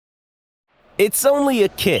It's only a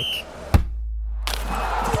kick,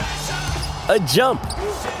 a jump,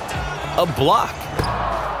 a block.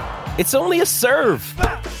 It's only a serve.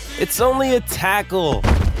 It's only a tackle,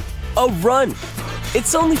 a run.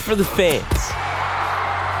 It's only for the fans.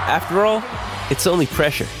 After all, it's only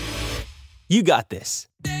pressure. You got this.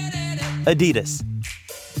 Adidas.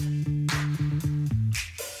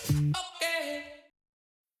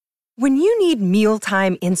 When you need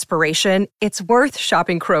mealtime inspiration, it's worth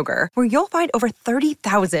shopping Kroger, where you'll find over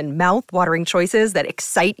 30,000 mouth-watering choices that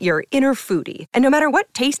excite your inner foodie. And no matter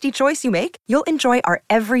what tasty choice you make, you'll enjoy our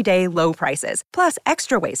everyday low prices, plus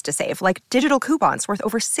extra ways to save, like digital coupons worth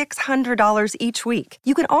over $600 each week.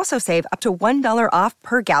 You can also save up to $1 off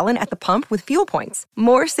per gallon at the pump with fuel points.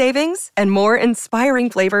 More savings and more inspiring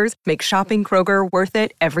flavors make shopping Kroger worth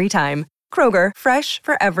it every time. Kroger, fresh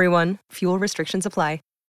for everyone. Fuel restrictions apply.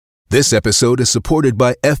 This episode is supported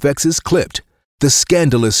by FX's Clipped, the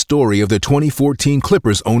scandalous story of the 2014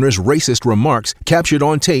 Clippers owner's racist remarks captured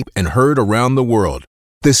on tape and heard around the world.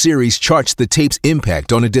 The series charts the tape's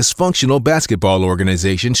impact on a dysfunctional basketball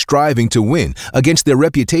organization striving to win against their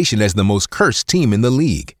reputation as the most cursed team in the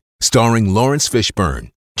league. Starring Lawrence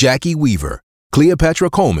Fishburne, Jackie Weaver, Cleopatra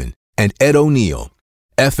Coleman, and Ed O'Neill.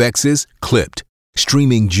 FX's Clipped,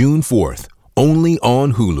 streaming June 4th, only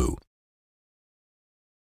on Hulu.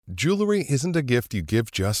 Jewelry isn't a gift you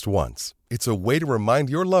give just once. It's a way to remind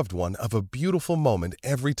your loved one of a beautiful moment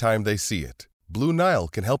every time they see it. Blue Nile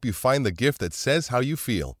can help you find the gift that says how you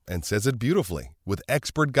feel and says it beautifully, with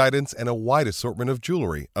expert guidance and a wide assortment of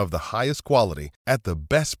jewelry of the highest quality at the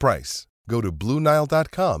best price. Go to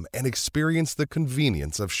BlueNile.com and experience the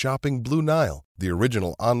convenience of shopping Blue Nile, the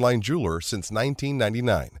original online jeweler since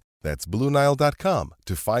 1999. That's BlueNile.com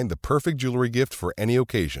to find the perfect jewelry gift for any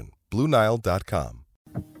occasion. BlueNile.com.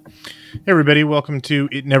 Hey everybody, welcome to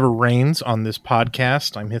It Never Rains on this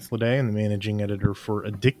podcast. I'm Hithliday, I'm the managing editor for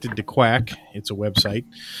Addicted to Quack. It's a website.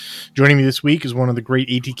 Joining me this week is one of the great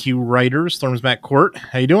ATQ writers, Therms Matt Court.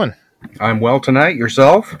 How you doing? I'm well tonight.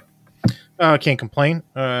 Yourself? Can't complain.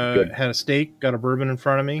 Had a steak, got a bourbon in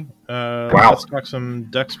front of me. Wow. Let's talk some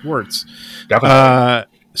Duck sports.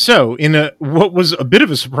 Definitely. So, what was a bit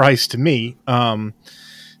of a surprise to me,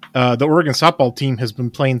 the Oregon softball team has been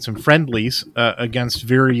playing some friendlies against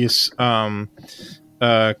various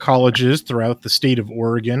colleges throughout the state of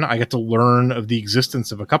Oregon. I got to learn of the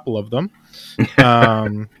existence of a couple of them.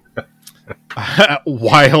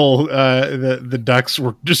 While the Ducks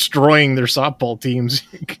were destroying their softball teams,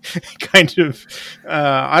 kind of,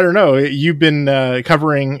 I don't know. You've been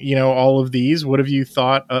covering, all of these. What have you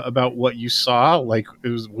thought about what you saw? Like,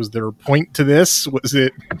 was there a point to this?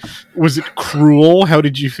 Was it cruel? How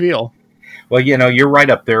did you feel? Well, you're right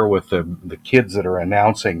up there with the kids that are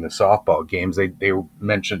announcing the softball games. They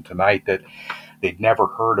mentioned tonight that they'd never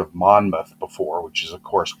heard of Monmouth before, which is, of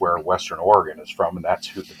course, where Western Oregon is from, and that's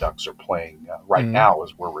who the Ducks are playing right now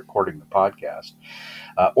as we're recording the podcast.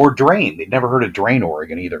 Or Drain. They'd never heard of Drain,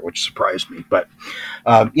 Oregon either, which surprised me. But,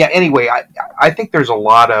 anyway, I think there's a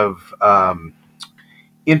lot of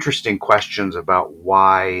interesting questions about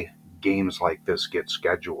why games like this get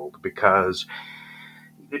scheduled, because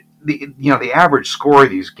the average score of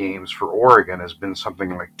these games for Oregon has been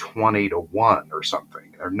something like 20-1 or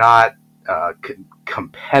something. They're not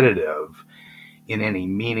competitive in any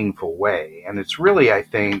meaningful way, and it's really, I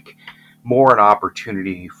think, more an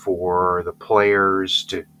opportunity for the players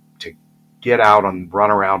to get out and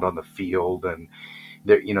run around on the field. And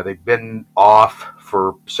they've been off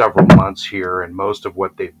for several months here, and most of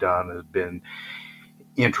what they've done has been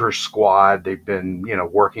inter-squad. They've been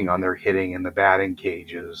working on their hitting in the batting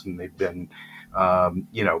cages, and they've been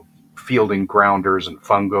fielding grounders and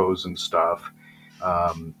fungos and stuff.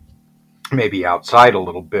 Maybe outside a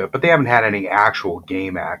little bit, but they haven't had any actual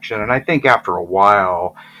game action. And I think after a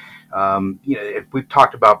while, we've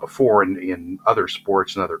talked about before in other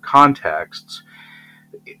sports and other contexts,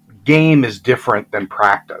 game is different than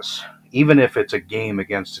practice. Even if it's a game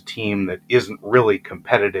against a team that isn't really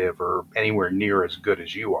competitive or anywhere near as good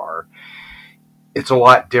as you are, it's a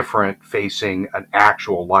lot different facing an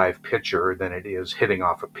actual live pitcher than it is hitting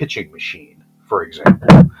off a pitching machine, for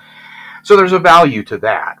example. So there's a value to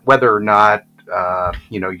that, whether or not,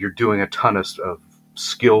 you're doing a ton of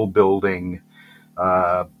skill building,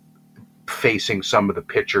 facing some of the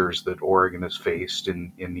pitchers that Oregon has faced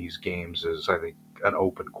in these games is, I think, an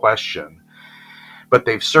open question. But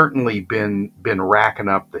they've certainly been racking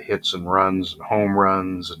up the hits and runs and home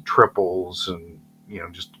runs and triples and,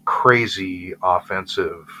 just crazy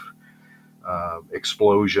offensive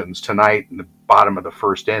explosions tonight in the bottom of the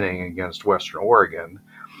first inning against Western Oregon.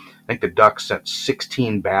 think the Ducks sent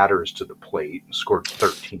 16 batters to the plate and scored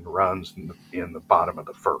 13 runs in the bottom of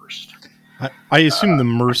the first. I assume the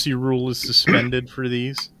mercy rule is suspended for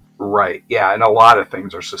these? Right, yeah, and a lot of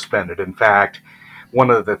things are suspended. In fact, one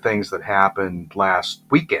of the things that happened last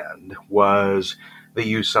weekend was they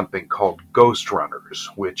used something called ghost runners,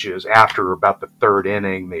 which is after about the third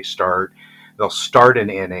inning, they'll start an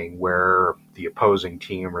inning where the opposing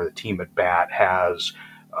team or the team at bat has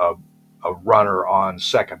a runner on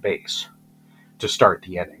second base to start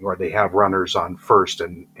the inning, or they have runners on first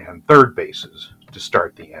and third bases to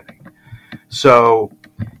start the inning. So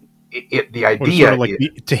the idea sort of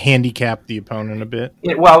like to handicap the opponent a bit.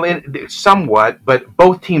 Somewhat, but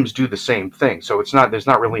both teams do the same thing. So there's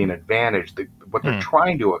not really an advantage. What they're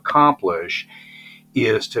trying to accomplish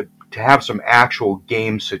is to have some actual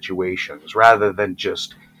game situations rather than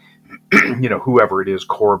just whoever it is,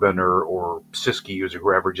 Corbin or Siskiyous or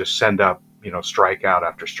whoever, just send up strikeout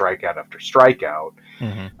after strikeout after strikeout.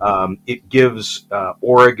 Mm-hmm. It gives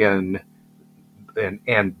Oregon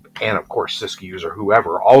and of course Siskiyous or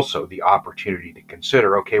whoever also the opportunity to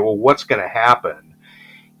consider, okay, well, what's going to happen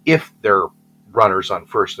if they're runners on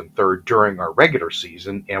first and third during our regular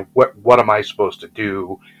season, and what am I supposed to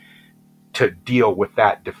do to deal with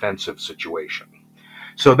that defensive situation?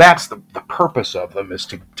 So that's the purpose of them, is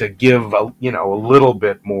to give a little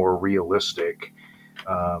bit more realistic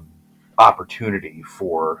opportunity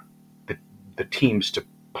for the teams to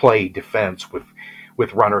play defense with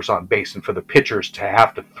runners on base, and for the pitchers to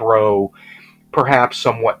have to throw perhaps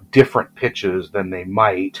somewhat different pitches than they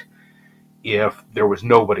might if there was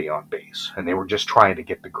nobody on base and they were just trying to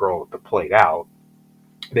get the girl at the plate out.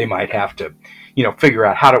 They might have to, figure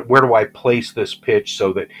out where do I place this pitch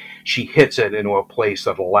so that she hits it into a place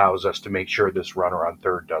that allows us to make sure this runner on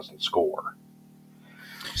third doesn't score.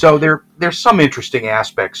 So there's some interesting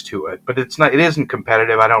aspects to it, but it isn't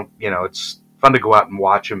competitive. It's fun to go out and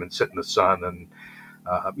watch them and sit in the sun and,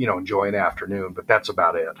 enjoy an afternoon, but that's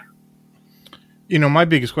about it. My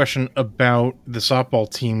biggest question about the softball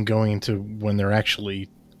team going to when they're actually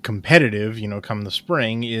competitive, come the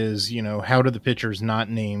spring, is, how do the pitchers not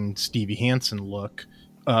named Stevie Hansen look?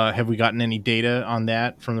 Have we gotten any data on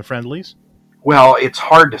that from the friendlies? Well, it's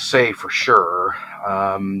hard to say for sure.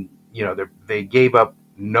 They gave up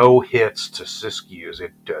no hits to Siskiyous.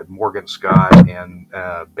 Morgan Scott and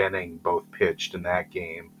Benning both pitched in that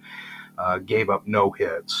game. Gave up no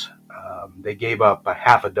hits. They gave up a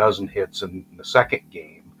half a dozen hits in the second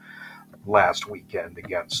game last weekend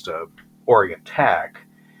against Oregon Tech.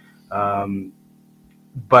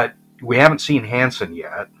 But we haven't seen Hansen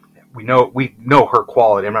yet. We know her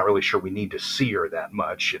quality. I'm not really sure we need to see her that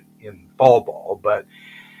much in fall ball, but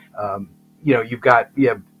you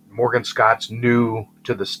have Morgan Scott's new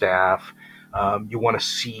to the staff. You want to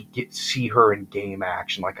see her in game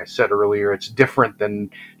action. Like I said earlier, it's different than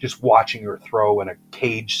just watching her throw in a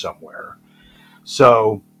cage somewhere.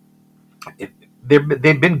 So they've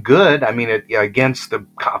been good. I mean, against the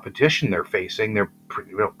competition they're facing, they're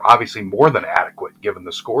obviously more than adequate given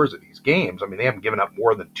the scores of these games. I mean, they haven't given up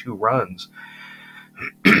more than 2 runs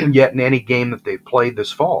yet in any game that they've played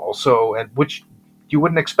this fall. So, and which you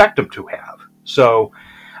wouldn't expect them to have. So,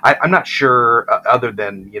 I'm not sure, other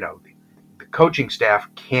than the coaching staff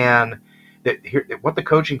what the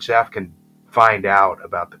coaching staff can find out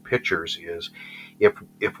about the pitchers is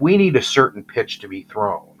if we need a certain pitch to be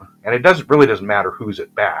thrown, and it doesn't matter who's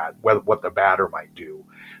at bat, what the batter might do,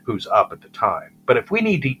 who's up at the time. But if we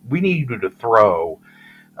need you to throw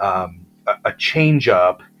a change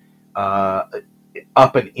up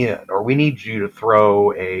and in, or we need you to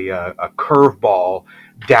throw a curveball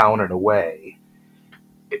down and away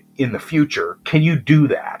in the future, can you do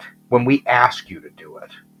that when we ask you to do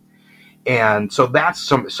it? And so that's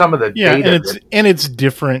some of the data. And it's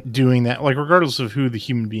different doing that, like, regardless of who the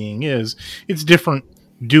human being is, it's different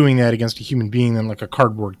doing that against a human being than like a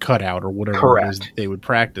cardboard cutout or whatever Correct. It is that they would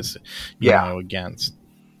practice against.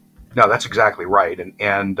 No, that's exactly right.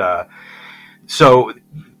 And so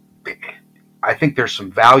I think there's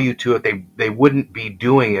some value to it. They wouldn't be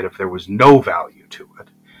doing it if there was no value to it,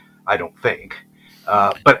 I don't think.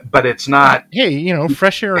 But it's not. Hey,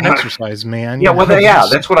 fresh air and exercise, man. Yeah,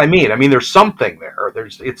 that's what I mean. I mean, there's something there.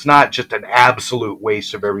 It's not just an absolute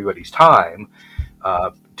waste of everybody's time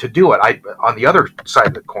to do it. On the other side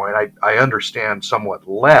of the coin, I understand somewhat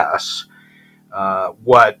less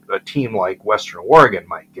what a team like Western Oregon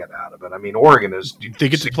might get out of it. I mean, Oregon is they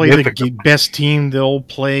get to play the best team they'll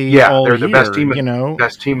play. Yeah, all they're the year, best team.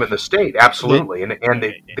 Best team in the state, absolutely. And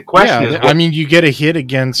the question is, I mean, you get a hit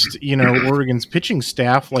against Oregon's pitching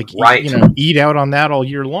staff, like right. Eat out on that all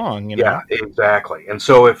year long. Yeah, exactly. And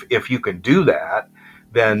so if you can do that,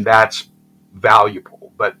 then that's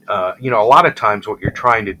valuable. But, a lot of times what you're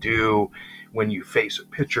trying to do when you face a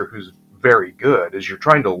pitcher who's very good is you're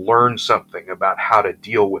trying to learn something about how to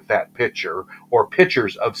deal with that pitcher or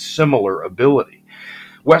pitchers of similar ability.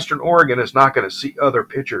 Western Oregon is not going to see other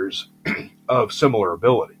pitchers of similar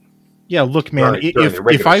ability. Yeah, look, man,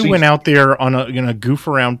 if I went out there on a goof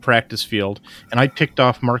around practice field and I picked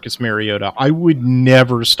off Marcus Mariota, I would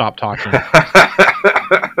never stop talking.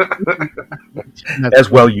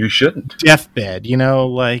 As well, you shouldn't. Deathbed,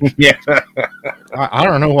 yeah. I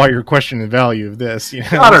don't know why you're questioning the value of this.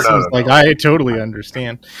 I don't know. I totally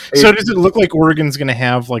understand. So does it look like Oregon's going to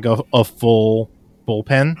have like a full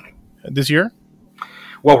bullpen this year?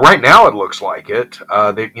 Well, right now it looks like it.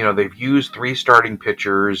 They've used 3 starting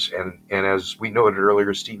pitchers, and as we noted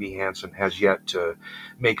earlier, Stevie Hansen has yet to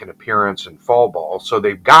make an appearance in fall ball. So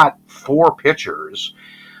they've got 4 pitchers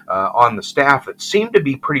on the staff that seem to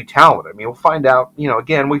be pretty talented. I mean, we'll find out.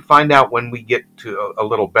 We find out when we get to a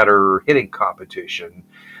little better hitting competition.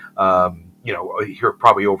 Here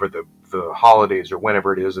probably over the holidays or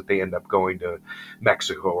whenever it is that they end up going to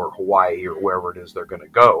Mexico or Hawaii or wherever it is they're going to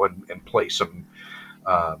go and play some.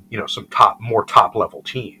 Some more top level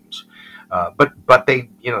teams. But they,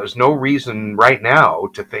 there's no reason right now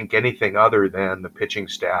to think anything other than the pitching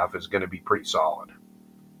staff is going to be pretty solid.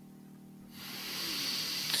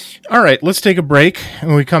 All right, let's take a break.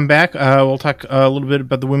 When we come back, we'll talk a little bit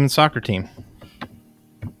about the women's soccer team.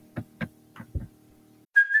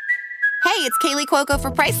 Hey, it's Kaylee Cuoco for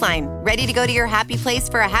Priceline. Ready to go to your happy place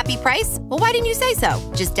for a happy price? Well, why didn't you say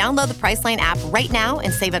so? Just download the Priceline app right now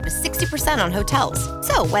and save up to 60% on hotels.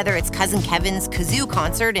 So whether it's Cousin Kevin's Kazoo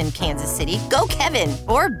Concert in Kansas City, go Kevin,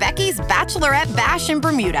 or Becky's Bachelorette Bash in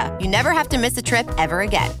Bermuda, you never have to miss a trip ever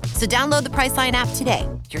again. So download the Priceline app today.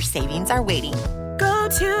 Your savings are waiting. Go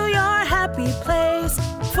to your happy place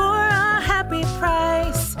for a happy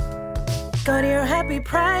price. Go to your happy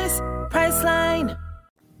price, Priceline.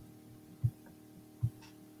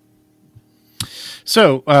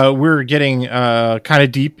 So we're getting kind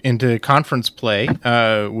of deep into conference play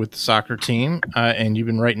with the soccer team, and you've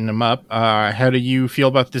been writing them up. How do you feel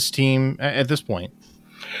about this team at this point?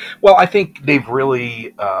 Well, I think they've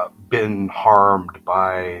really been harmed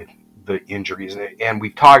by the injuries, and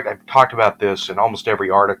I've talked about this in almost every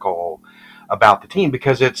article about the team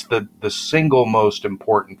because it's the single most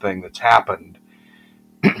important thing that's happened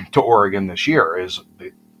to Oregon this year is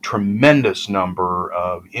the tremendous number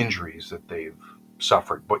of injuries that they've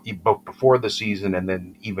suffered, but both before the season and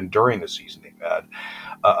then even during the season they've had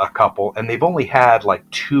a couple, and they've only had like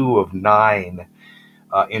 2 of 9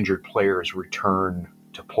 injured players return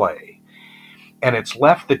to play, and it's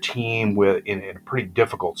left the team in a pretty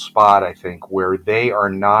difficult spot, I think, where they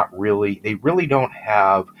really don't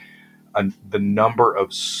have the number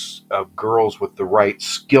of girls with the right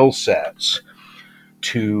skill sets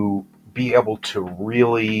to be able to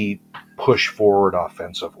really push forward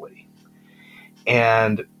offensively.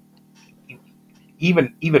 And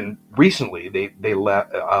even recently, they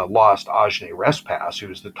lost Ajne Respass, who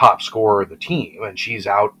was the top scorer of the team, and she's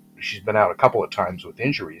out. She's been out a couple of times with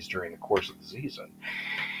injuries during the course of the season.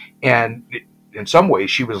 And in some ways,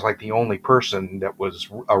 she was like the only person that was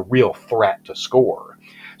a real threat to score.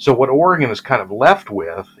 So what Oregon is kind of left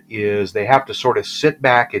with is they have to sort of sit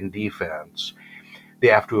back in defense. They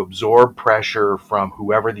have to absorb pressure from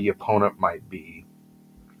whoever the opponent might be,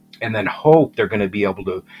 and then hope they're going to be able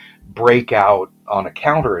to break out on a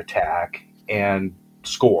counterattack and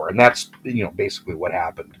score. And that's, basically what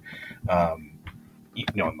happened, in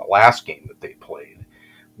the last game that they played,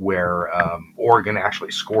 where Oregon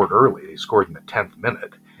actually scored early. They scored in the 10th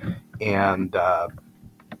minute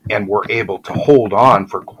and were able to hold on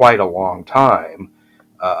for quite a long time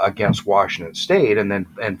against Washington State.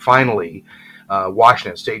 And finally,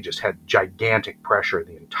 Washington State just had gigantic pressure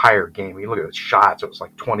the entire game. You look at the shots; it was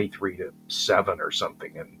like 23-7 or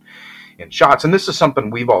something in shots. And this is something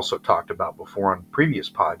we've also talked about before on previous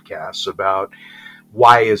podcasts about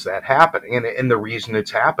why is that happening. And the reason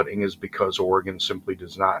it's happening is because Oregon simply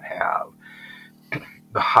does not have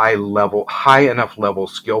the high enough level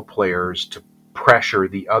skill players to pressure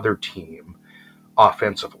the other team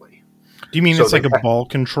offensively. Do you mean it's like a ball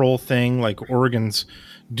control thing? Like Oregon's,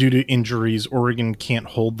 due to injuries, Oregon can't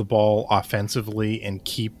hold the ball offensively and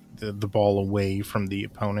keep the ball away from the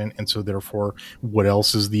opponent, and so therefore, what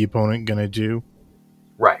else is the opponent going to do?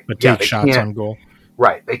 Right. But take shots on goal.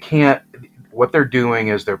 Right. They can't. What they're doing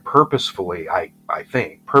is they're purposefully, I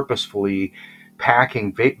think,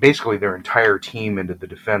 packing basically their entire team into the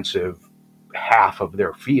defensive half of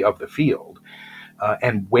the field,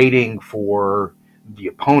 and waiting for the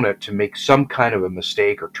opponent to make some kind of a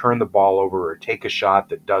mistake or turn the ball over or take a shot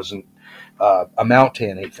that doesn't amount to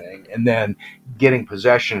anything, and then getting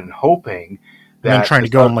possession and hoping that, and then trying to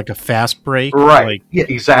go on like a fast break. Right. Like, yeah,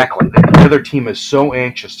 exactly. The other team is so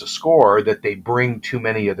anxious to score that they bring too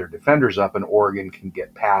many of their defenders up, and Oregon can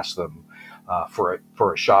get past them for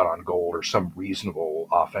a shot on goal or some reasonable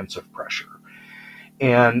offensive pressure.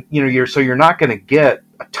 And you're not going to get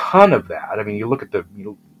a ton of that. I mean, you look at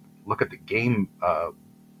the game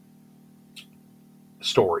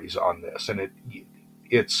stories on this, and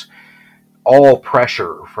it's all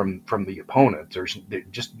pressure from the opponent. There's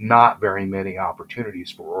just not very many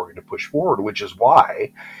opportunities for Oregon to push forward, which is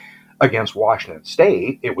why against Washington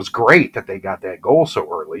State, it was great that they got that goal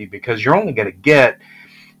so early, because you're only going to get,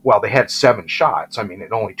 well, they had 7 shots. I mean,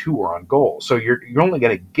 and only 2 were on goal. So you're only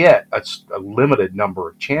going to get a limited number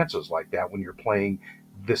of chances like that when you're playing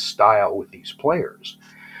this style with these players.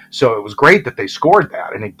 So it was great that they scored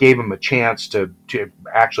that, and it gave them a chance to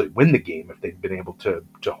actually win the game if they'd been able to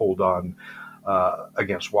hold on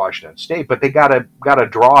against Washington State. But they got a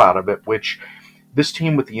draw out of it, which this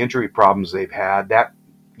team, with the injury problems they've had,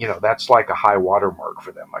 that's like a high water mark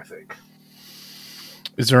for them, I think.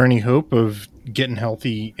 Is there any hope of getting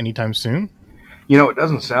healthy anytime soon? It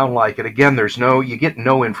doesn't sound like it. Again, you get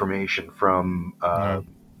no information from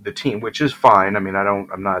the team, which is fine. I mean,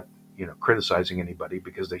 I'm not criticizing anybody,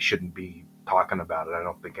 because they shouldn't be talking about it. I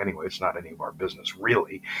don't think anyway. It's not any of our business,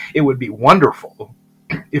 really. It would be wonderful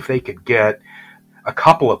if they could get a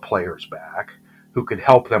couple of players back who could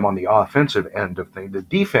help them on the offensive end of things. The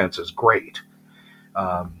defense is great,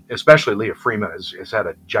 especially Leah Freeman has had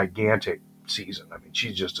a gigantic season. I mean,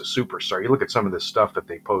 she's just a superstar. You look at some of the stuff that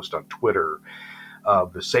they post on Twitter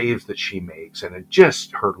of the saves that she makes, and it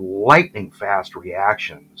just, her lightning fast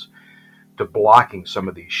reactions to blocking some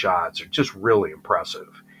of these shots are just really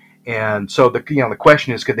impressive. And so the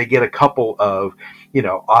question is, could they get a couple of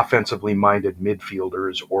offensively minded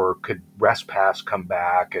midfielders, or could Rest Pass come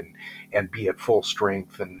back and be at full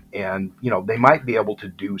strength, and they might be able to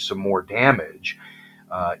do some more damage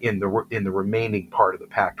in the remaining part of the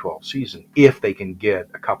Pac-12 season if they can get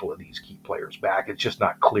a couple of these key players back. It's just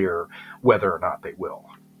not clear whether or not they will.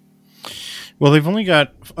 Well, they've only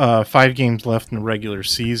got 5 games left in the regular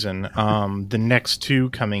season. The next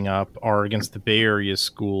 2 coming up are against the Bay Area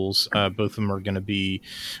schools. Both of them are going to be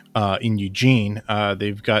in Eugene.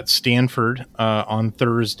 They've got Stanford on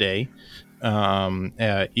Thursday.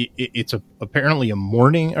 It's apparently a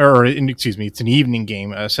morning, it's an evening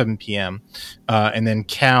game, 7 p.m. And then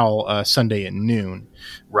Cal Sunday at noon.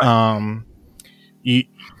 Right.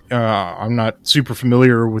 I'm not super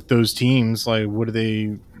familiar with those teams. Like, what are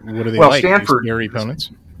they well, like? Stanford, scary opponents?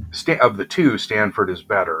 Of the 2, Stanford is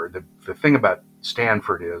better. The thing about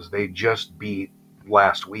Stanford is they just beat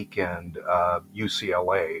last weekend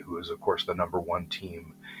UCLA, who is, of course, the number 1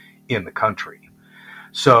 team in the country.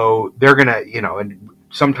 So they're going to, and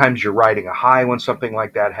sometimes you're riding a high when something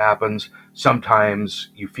like that happens. Sometimes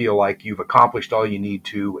you feel like you've accomplished all you need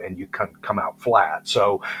to, and you come out flat.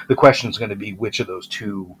 So the question is going to be which of those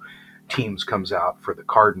 2 teams comes out for the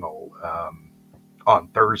Cardinal on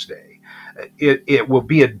Thursday. It will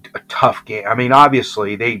be a tough game. I mean,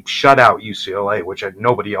 obviously they shut out UCLA, which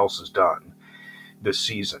nobody else has done this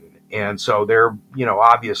season. And so they're,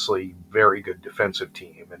 obviously very good defensive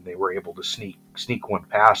team, and they were able to sneak one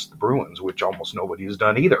past the Bruins, which almost nobody has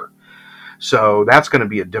done either. So that's going to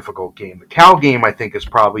be a difficult game. The Cal game, I think, is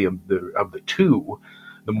probably of the 2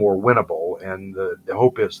 the more winnable, and the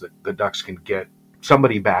hope is that the Ducks can get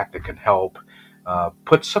somebody back that can help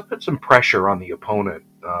put some pressure on the opponent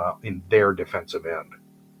in their defensive end.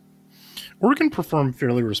 Oregon performed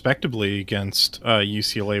fairly respectably against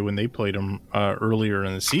UCLA when they played them earlier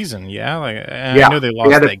in the season. I know they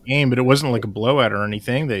lost that game, but it wasn't like a blowout or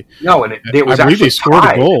anything. It was I believe they scored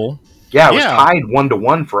a goal. Yeah, it was tied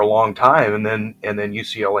 1-1 for a long time, and then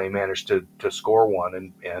UCLA managed to score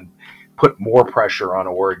one and put more pressure on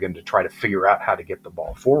Oregon to try to figure out how to get the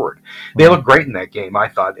ball forward. They looked great in that game, I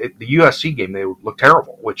thought. The USC game, they looked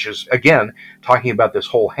terrible, which is, again, talking about this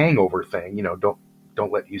whole hangover thing.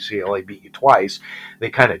 Don't let UCLA beat you twice. They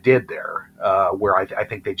kind of did there, where I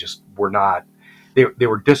think they just were not. They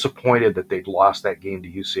were disappointed that they'd lost that game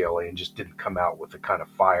to UCLA and just didn't come out with the kind of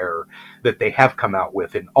fire that they have come out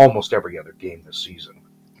with in almost every other game this season.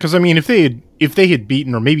 Because I mean, if they had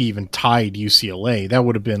beaten or maybe even tied UCLA, that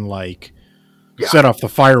would have been like set off the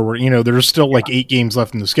fireworks. There's still like 8 games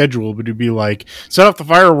left in the schedule, but it'd be like set off the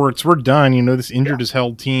fireworks. We're done. This injured as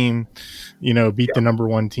hell team, beat the number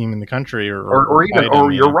 1 team in the country, or even,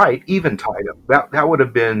 or you're right, even tied up. That would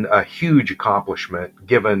have been a huge accomplishment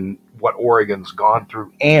given what Oregon's gone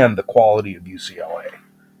through and the quality of UCLA.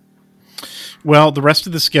 Well, the rest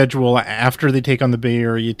of the schedule after they take on the Bay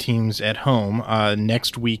Area teams at home,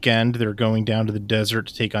 next weekend they're going down to the desert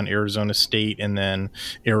to take on Arizona State and then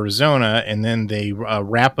Arizona, and then they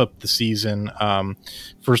wrap up the season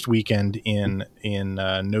first weekend in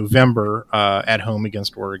November at home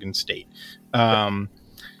against Oregon State.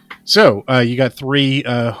 So you got 3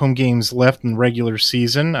 home games left in the regular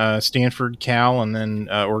season, Stanford, Cal, and then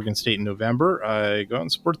Oregon State in November. Go out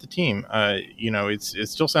and support the team. It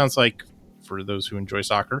still sounds like, for those who enjoy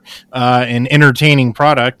soccer, an entertaining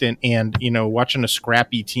product, and watching a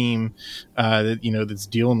scrappy team that's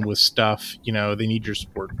dealing with stuff, they need your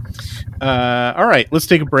support. All right, let's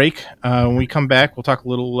take a break. When we come back, we'll talk a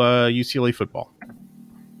little UCLA football.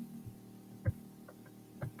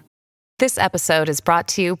 This episode is brought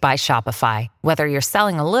to you by Shopify. Whether you're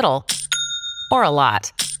selling a little or a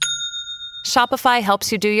lot, Shopify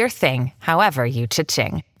helps you do your thing, however you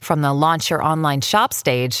cha-ching. From the launch your online shop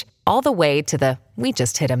stage, all the way to the we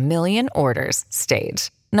just hit 1 million orders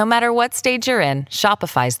stage. No matter what stage you're in,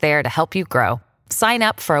 Shopify's there to help you grow. Sign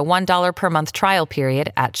up for a $1 per month trial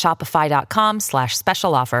period at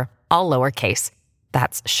shopify.com/special offer, all lowercase.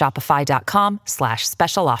 That's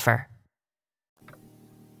shopify.com/special offer.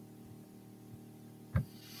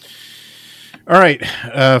 All right.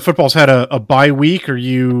 Football's had a bye week. Are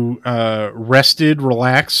you rested,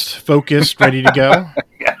 relaxed, focused, ready to go?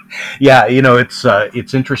 Yeah.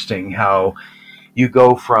 It's interesting how you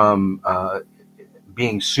go from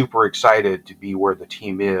being super excited to be where the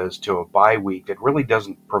team is to a bye week that really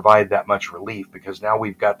doesn't provide that much relief, because now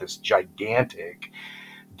we've got this gigantic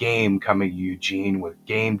game coming to Eugene with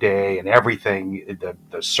game day and everything,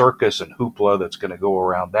 the circus and hoopla that's going to go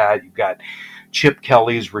around that. You've got Chip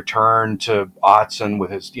Kelly's return to Autzen with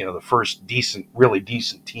his, the first really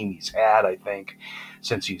decent team he's had, I think,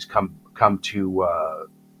 since he's come to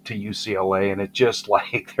UCLA, and it just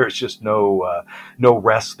like there's just no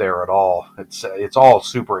rest there at all. It's all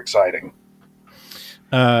super exciting.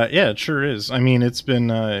 Yeah, it sure is. I mean, it's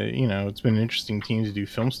been it's been an interesting team to do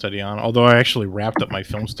film study on. Although I actually wrapped up my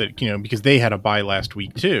film study, because they had a bye last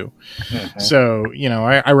week too. Mm-hmm. So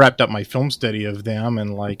I wrapped up my film study of them,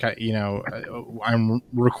 and I'm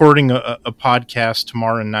recording a podcast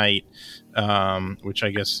tomorrow night, which I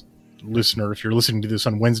guess, listener, if you're listening to this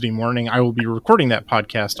on Wednesday morning, I will be recording that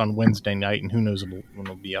podcast on Wednesday night, and who knows when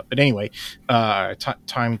it'll be up. But anyway,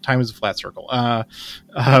 time is a flat circle.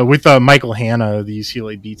 With Michael Hanna, the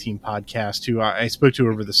UCLA B Team podcast, who I spoke to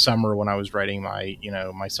over the summer when I was writing my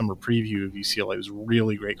summer preview of UCLA. It was a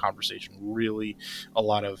really great conversation, really a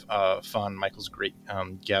lot of fun. Michael's a great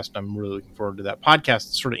guest. I'm really looking forward to that podcast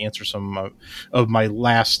to sort of answer some of my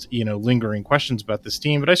last lingering questions about this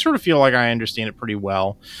team. But I sort of feel like I understand it pretty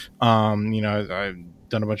well. I've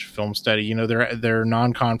done a bunch of film study. Their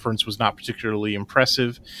non-conference was not particularly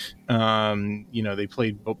impressive. They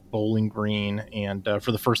played Bowling Green, and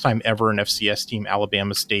for the first time ever, an FCS team,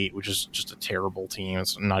 Alabama State, which is just a terrible team.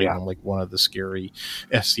 It's not even like one of the scary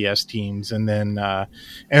FCS teams. And then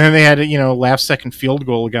they had a last-second field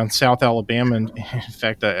goal against South Alabama. And in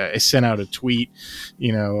fact, I sent out a tweet,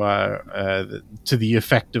 to the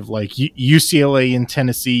effect of like UCLA and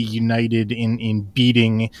Tennessee united in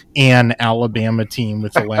beating an Alabama team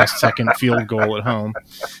with the last-second field goal at home.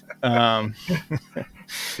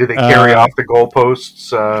 Did they carry off the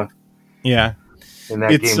goalposts? Yeah, in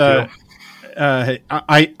that game too.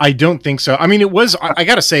 I don't think so. I mean, it was. I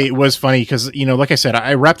gotta say, it was funny because like I said,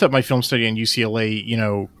 I wrapped up my film study on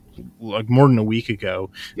UCLA. Like more than a week ago.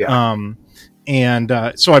 Yeah.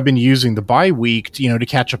 So I've been using the bye week to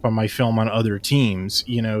catch up on my film on other teams.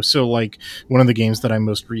 So like one of the games that I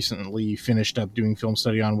most recently finished up doing film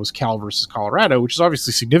study on was Cal versus Colorado, which is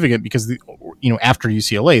obviously significant because after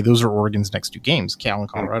UCLA, those are Oregon's next 2 games, Cal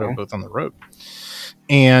and Colorado, both on the road.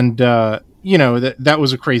 And that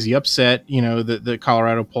was a crazy upset. That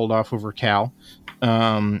Colorado pulled off over Cal.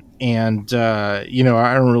 I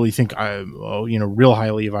don't really think real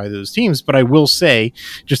highly of either of those teams, but I will say,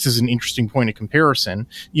 just as an interesting point of comparison,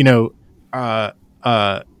 the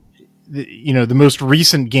most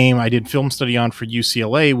recent game I did film study on for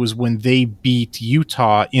UCLA was when they beat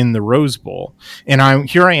Utah in the Rose Bowl. And I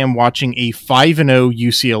am watching a 5-0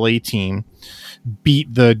 UCLA team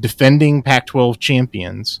beat the defending Pac-12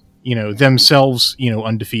 champions, themselves,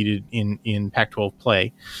 undefeated in Pac-12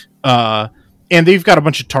 play. And they've got a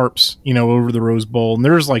bunch of tarps, over the Rose Bowl, and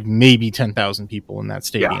there's like maybe 10,000 people in that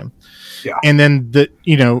stadium. Yeah. And then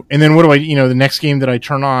what do I, the next game that I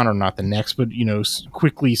turn on, or not the next, but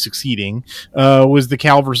quickly succeeding, was the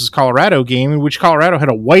Cal versus Colorado game, in which Colorado had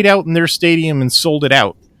a whiteout in their stadium and sold it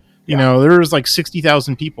out. You know, there's like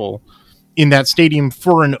 60,000 people in that stadium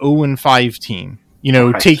for an 0-5 team, you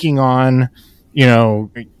know, taking on, you know,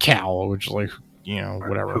 Cal, which is like, you know,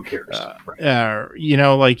 whatever. Who cares? You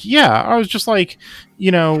know, like, yeah, I was just like,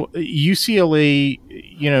 you know, UCLA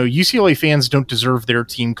fans don't deserve their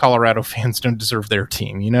team. Colorado fans don't deserve their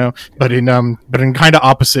team, you know, but in kind of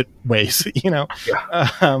opposite ways, you know?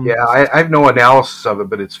 I have no analysis of it,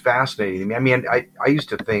 but it's fascinating. I mean, I used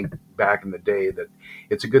to think back in the day that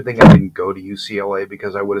it's a good thing I didn't go to UCLA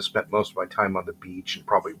because I would have spent most of my time on the beach and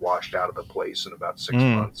probably washed out of the place in about 6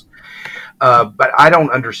 months. But I don't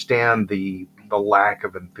understand the lack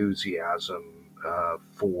of enthusiasm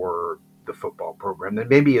for the football program. And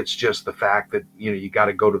maybe it's just the fact that, you know, you got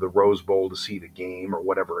to go to the Rose Bowl to see the game or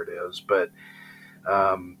whatever it is. But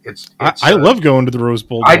I love going to the Rose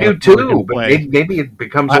Bowl. I do too, but maybe it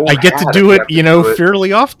becomes old I get to do it, you know,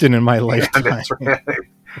 fairly often in my lifetime. Yeah, that's right.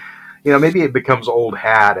 You know, maybe it becomes old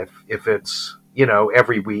hat if it's, you know,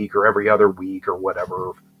 every week or every other week or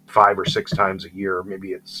whatever, 5 or 6 times a year.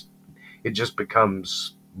 Maybe it just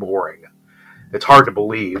becomes boring. It's hard to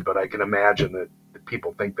believe, but I can imagine that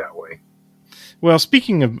people think that way. Well,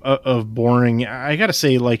 speaking of boring, I got to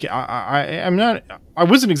say, like, I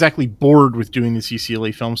wasn't exactly bored with doing this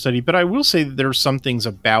UCLA film study, but I will say that there are some things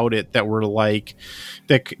about it that were like,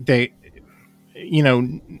 that they, you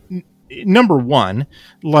know, number one,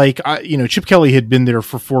 like, you know, Chip Kelly had been there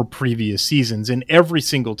for 4 previous seasons, and every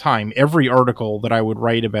single time, every article that I would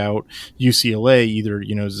write about UCLA, either,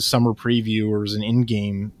 you know, as a summer preview or as an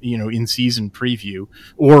in-game, you know, in-season preview,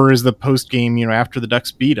 or as the post-game, you know, after the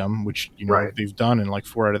Ducks beat them, which, you know, they've done in like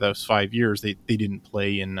 4 out of those 5 years. They didn't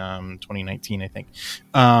play in 2019, I think.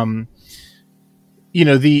 You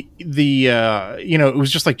know, you know, it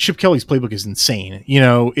was just like Chip Kelly's playbook is insane. You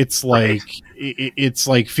know, it's like, it's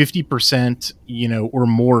like 50%, you know, or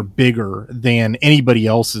more bigger than anybody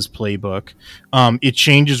else's playbook. It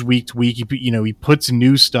changes week to week. He puts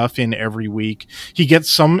new stuff in every week. He gets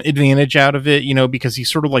some advantage out of it, you know, because he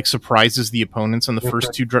sort of like surprises the opponents on the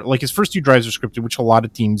first 2 like his first 2 drives are scripted, which a lot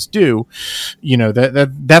of teams do. You know,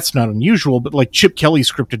 that's not unusual, but like Chip Kelly's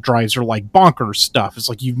scripted drives are like bonkers stuff. It's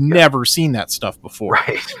like you've never seen that stuff before.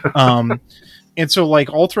 Right. And so, like,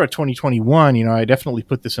 all throughout 2021, you know, I definitely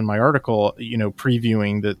put this in my article, you know,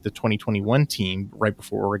 previewing the 2021 team right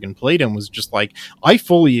before Oregon played him, was just like, I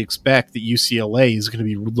fully expect that UCLA is going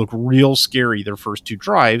to look real scary their first 2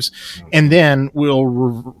 drives, and then we'll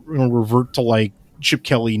revert to, like, Chip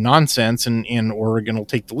Kelly nonsense, and Oregon will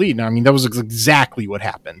take the lead. Now, I mean, that was exactly what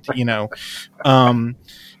happened, you know.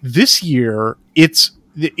 This year,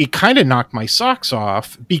 it kind of knocked my socks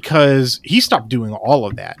off because he stopped doing all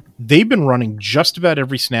of that. They've been running just about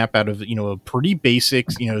every snap out of, you know, a pretty basic,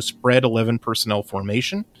 you know, spread 11 personnel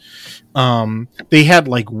formation. They had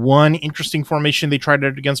like one interesting formation they tried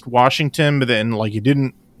out against Washington, but then like it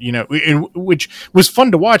didn't, you know, which was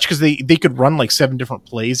fun to watch because they could run like 7 different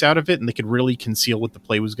plays out of it, and they could really conceal what the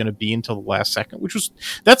play was going to be until the last second,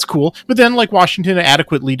 that's cool. But then like Washington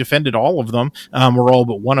adequately defended all of them, or all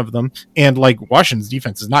but one of them, and like Washington's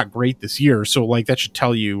defense is not great this year, so like that should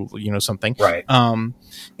tell you, you know, something, right?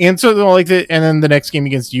 And so like and then the next game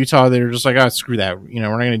against Utah, they're just like, oh, screw that, you know,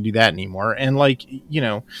 we're not going to do that anymore, and like, you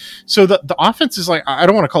know, so the offense is like, I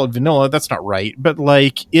don't want to call it vanilla, that's not right, but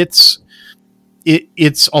like it's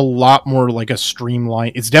a lot more like a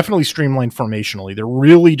streamline. It's definitely streamlined formationally. They're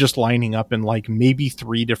really just lining up in like maybe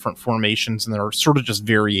 3 different formations, and they're sort of just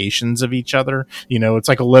variations of each other. You know, it's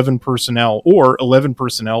like 11 personnel or 11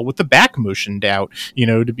 personnel with the back motioned out, you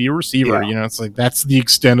know, to be a receiver. Yeah. You know, it's like that's the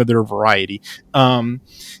extent of their variety. And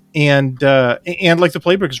like the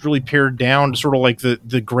playbook is really pared down to sort of like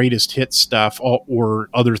the greatest hit stuff, or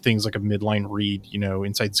other things like a midline read, you know,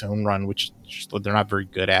 inside zone run, which they're not very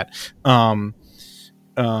good at.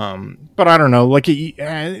 But I don't know, like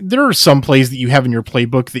there are some plays that you have in your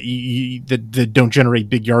playbook that that don't generate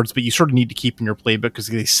big yards, but you sort of need to keep in your playbook because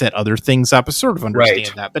they set other things up. I sort of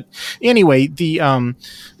understand that. But anyway,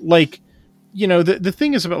 like, you know, the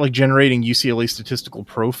thing is about like generating UCLA statistical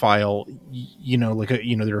profile, you know, like,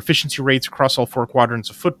 you know, their efficiency rates across all 4 quadrants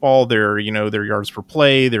of football, their, you know, their yards per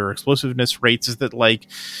play, their explosiveness rates, is that like,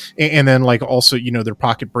 and then like also, you know, their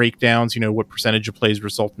pocket breakdowns, you know, what percentage of plays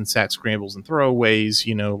result in sacks, scrambles, and throwaways,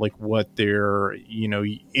 you know, like what their, you know,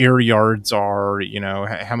 air yards are, you know,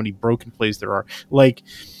 how many broken plays there are, like,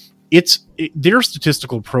 their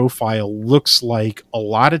statistical profile looks like a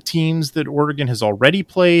lot of teams that Oregon has already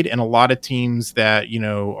played, and a lot of teams that, you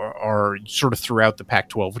know, are sort of throughout the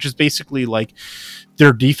Pac-12, which is basically like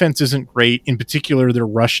their defense isn't great. In particular, their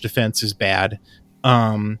rush defense is bad,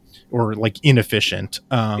 or like inefficient.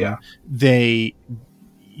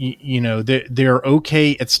 they're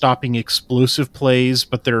okay at stopping explosive plays,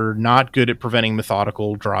 but they're not good at preventing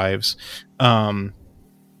methodical drives.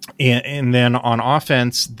 And then on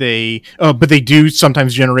offense, but they do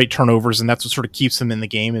sometimes generate turnovers, and that's what sort of keeps them in the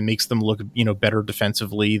game and makes them look, better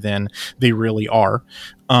defensively than they really are.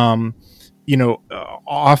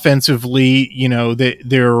 Offensively,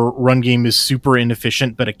 their run game is super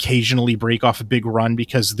inefficient, but occasionally break off a big run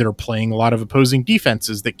because they're playing a lot of opposing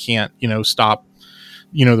defenses that can't, stop,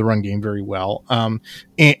 the run game very well.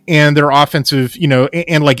 And their offensive,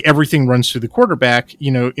 and like everything runs through the quarterback,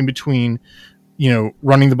 in between,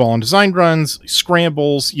 running the ball on designed runs,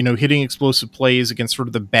 scrambles, hitting explosive plays against sort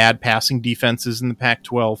of the bad passing defenses in the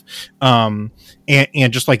Pac-12. And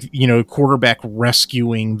just like, quarterback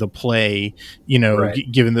rescuing the play,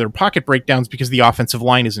 right. Given their pocket breakdowns because the offensive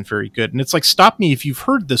line isn't very good. And it's like, stop me if you've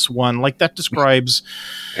heard this one. Like that describes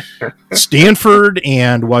Stanford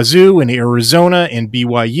and Wazoo and Arizona and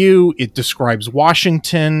BYU. It describes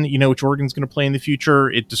Washington, which Oregon's going to play in the future.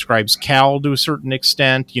 It describes Cal to a certain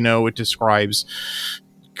extent. It describes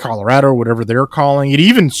Colorado, whatever they're calling it.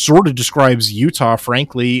 Even sort of describes Utah,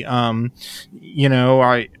 frankly. I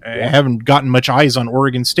haven't gotten much eyes on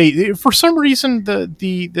Oregon State. For some reason,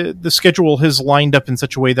 the schedule has lined up in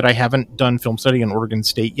such a way that I haven't done film study on Oregon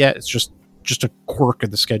State yet. It's just a quirk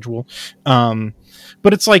of the schedule.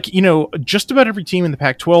 But it's like, just about every team in the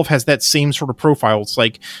Pac-12 has that same sort of profile. It's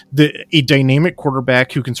like a dynamic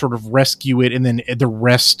quarterback who can sort of rescue it, and then the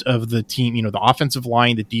rest of the team, the offensive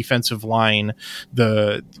line, the defensive line,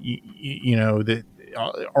 are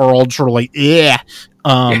all sort of like, yeah.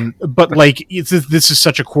 But like, this is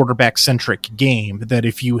such a quarterback-centric game that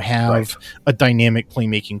if you have a dynamic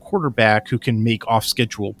playmaking quarterback who can make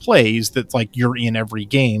off-schedule plays, that's like you're in every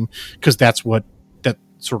game because that's what that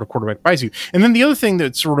sort of quarterback buys you. And then the other thing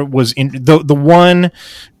that sort of was in the one,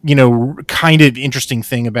 kind of interesting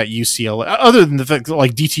thing about UCLA, other than the fact that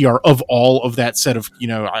like DTR of all of that set of,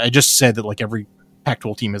 I just said that like every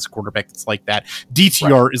Pac-12 team has a quarterback that's like that.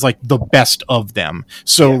 DTR is like the best of them.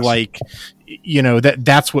 So like,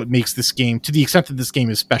 that's what makes this game, to the extent that this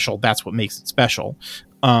game is special, that's what makes it special.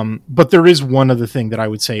 But there is one other thing that I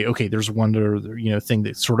would say, okay, there's one other, thing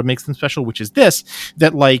that sort of makes them special, which is this,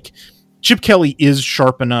 that like Chip Kelly is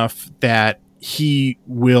sharp enough that he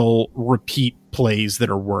will repeat plays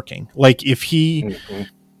that are working. Like if he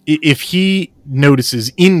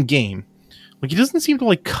notices in game, like he doesn't seem to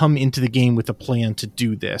like come into the game with a plan to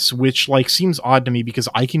do this, which like seems odd to me because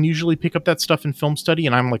I can usually pick up that stuff in film study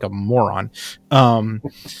and I'm like a moron. And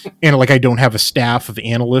like I don't have a staff of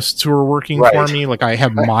analysts who are working for me. Like I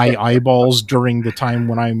have my eyeballs during the time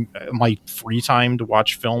when I'm my free time to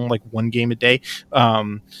watch film, like one game a day.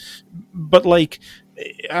 But like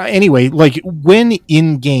anyway, like when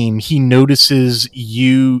in game he notices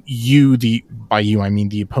by you I mean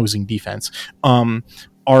the opposing defense are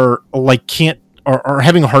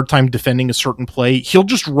having a hard time defending a certain play, he'll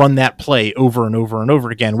just run that play over and over and over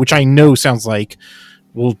again, which I know sounds like,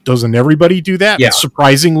 well, doesn't everybody do that? Yeah.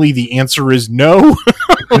 Surprisingly, the answer is no.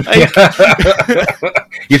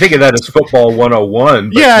 You think of that as football 101,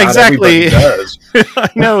 but yeah, exactly. Does. I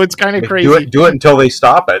know, it's kind of crazy. Do it until they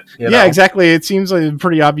stop it. Yeah, exactly. It seems like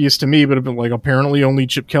pretty obvious to me, but like apparently only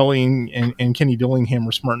Chip Kelly and Kenny Dillingham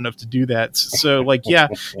were smart enough to do that. So like, yeah,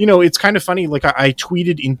 it's kind of funny. Like I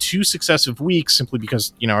tweeted in 2 successive weeks simply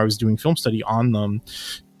because, I was doing film study on them,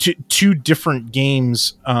 two different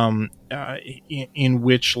games in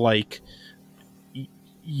which like,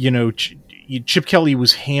 Chip Kelly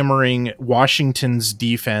was hammering Washington's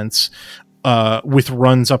defense with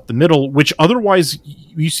runs up the middle, which otherwise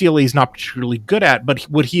UCLA is not particularly good at. But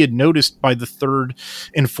what he had noticed by the third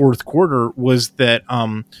and fourth quarter was that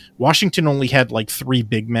Washington only had like 3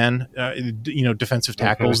 big men, defensive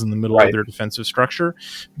tackles in the middle of their defensive structure.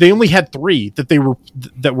 They only had 3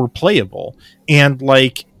 that were playable, and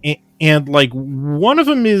one of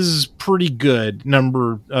them is pretty good,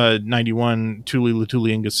 number 91, Tuli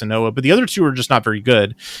Latulianga-Sanoa, but the other 2 are just not very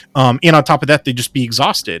good. And on top of that, they'd just be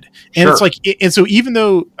exhausted. And it's like, and so even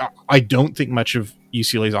though I don't think much of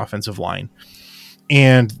UCLA's offensive line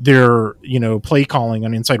and their, play calling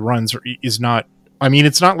on inside runs is not, I mean,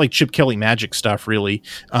 it's not like Chip Kelly magic stuff, really.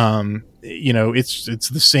 It's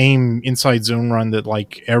the same inside zone run that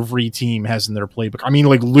like every team has in their playbook. I mean,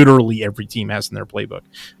 like literally every team has in their playbook,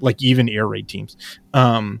 like even air raid teams.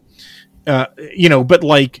 But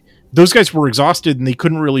like those guys were exhausted and they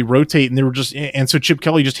couldn't really rotate, and they were and so Chip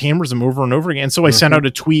Kelly just hammers them over and over again. So I sent out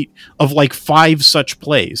a tweet of like 5 such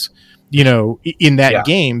plays. in that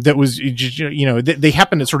game that was, they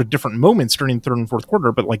happened at sort of different moments during the third and fourth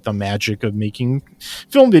quarter, but like the magic of making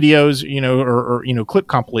film videos, or clip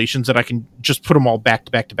compilations that I can just put them all back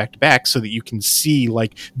to back to back to back so that you can see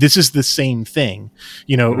like this is the same thing,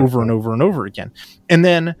 over and over and over again. And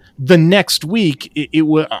then the next week it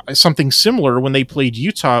was something similar when they played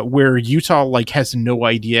Utah, where Utah like has no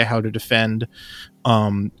idea how to defend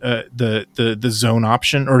the zone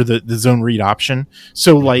option or the zone read option.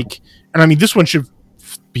 So like, and I mean, this one should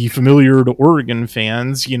be familiar to Oregon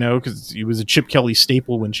fans, because it was a Chip Kelly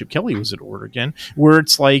staple when Chip Kelly was at Oregon, where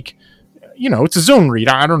it's like, it's a zone read.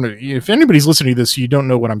 I don't know if anybody's listening to this, you don't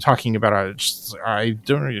know what I'm talking about. I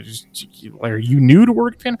don't know. Are you new to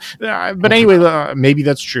Oregon fan? But anyway, maybe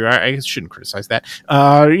that's true. I shouldn't criticize that.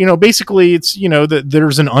 Basically it's, that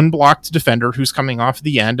there's an unblocked defender who's coming off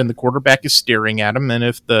the end and the quarterback is staring at him. And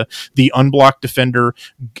if the unblocked defender,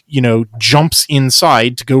 jumps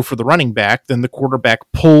inside to go for the running back, then the quarterback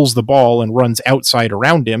pulls the ball and runs outside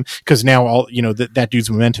around him. Cause now all, that dude's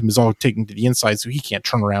momentum is all taken to the inside. So he can't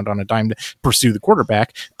turn around on a dime to pursue the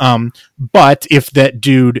quarterback. But if that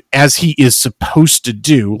dude, as he is supposed to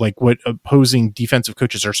do, like what opposing defensive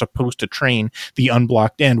coaches are supposed to train the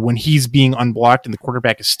unblocked end, when he's being unblocked and the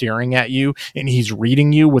quarterback is staring at you and he's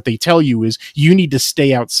reading you, what they tell you is you need to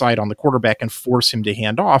stay outside on the quarterback and force him to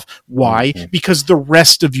hand off. Why? Mm-hmm. Because the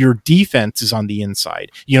rest of your defense is on the inside.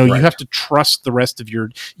 You have to trust the rest of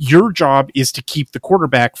your job is to keep the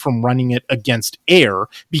quarterback from running it against air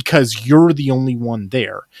because you're the only one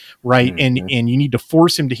there. Right. Mm-hmm. And you need to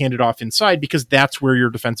force him to hand it off inside because that's where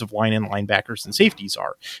your defensive line and linebackers and safeties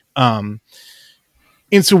are. And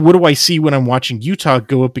so what do I see when I'm watching Utah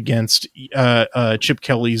go up against Chip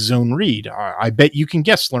Kelly's zone read? I bet you can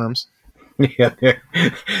guess, Slurms. Yeah,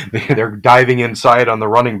 they're diving inside on the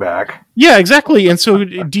running back. Yeah, exactly. And so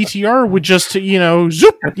DTR would just,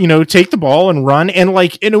 zoop, take the ball and run. And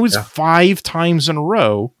it was 5 times in a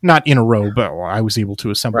row, not in a row, but I was able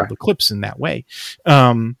to assemble the clips in that way.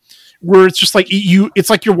 Where it's just like it's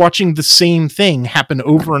like you're watching the same thing happen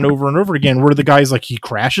over and over and over again, where the guy's like, he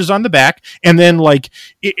crashes on the back, and then like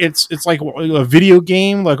it's like a video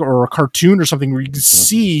game, like, or a cartoon or something, where you can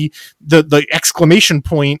see the exclamation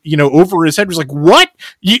point, over his head. Was like, what?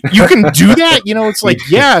 You can do that? It's like,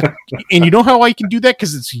 yeah. And you know how I can do that?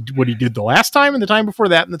 Because it's what he did the last time, and the time before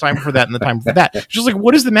that, and the time before that, and the time before that. It's just like,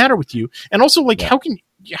 what is the matter with you? And also, like, how can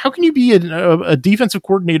you be a defensive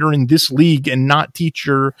coordinator in this league and not teach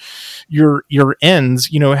your ends,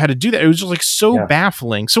 how to do that? It was just like so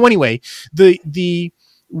baffling. So anyway,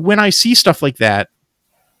 when I see stuff like that,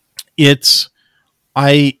 it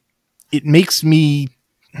makes me,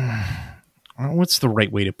 what's the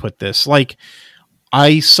right way to put this? Like,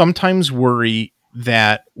 I sometimes worry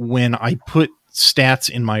that when I put stats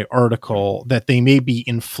in my article that they may be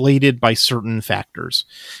inflated by certain factors.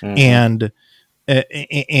 Mm-hmm.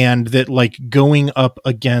 And that, like, going up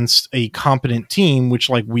against a competent team, which,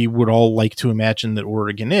 like, we would all like to imagine that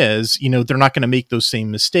Oregon is, they're not going to make those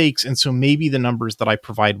same mistakes. And so maybe the numbers that I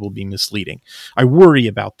provide will be misleading. I worry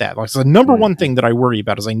about that. Like, the number one thing that I worry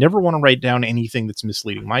about is I never want to write down anything that's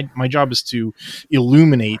misleading. My job is to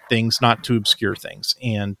illuminate things, not to obscure things.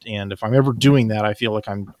 And if I'm ever doing that, I feel like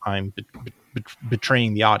I'm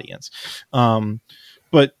betraying the audience.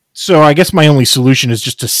 But so I guess my only solution is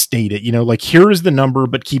just to state it, like, here is the number,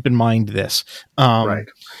 but keep in mind this. Right.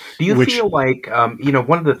 Do you feel like,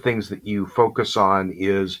 one of the things that you focus on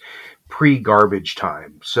is pre-garbage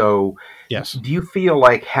time. So yes. Do you feel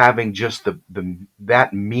like having just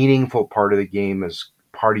that meaningful part of the game as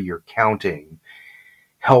part of your counting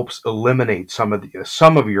helps eliminate some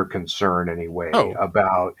of your concern anyway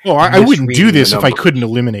about? Well, I wouldn't do this if I couldn't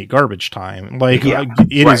eliminate garbage time. Like,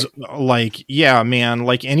 is like, yeah, man,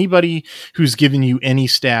 like, anybody who's given you any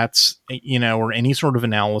stats, or any sort of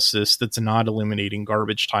analysis that's not eliminating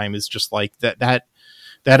garbage time is just like that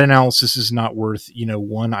analysis is not worth,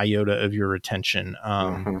 1 iota of your attention.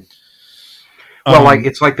 Well, like,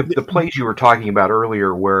 it's like the plays you were talking about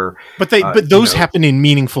earlier, where but those happen in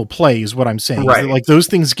meaningful plays. What I'm saying is that, like, those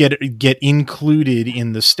things get included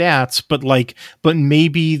in the stats, but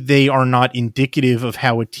maybe they are not indicative of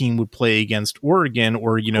how a team would play against Oregon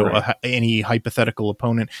or any hypothetical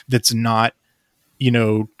opponent that's not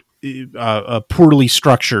poorly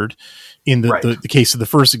structured in the case of the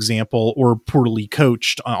first example, or poorly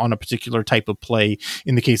coached on a particular type of play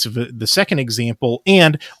in the case of the second example.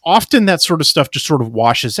 And often that sort of stuff just sort of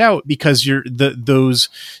washes out because those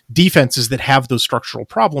defenses that have those structural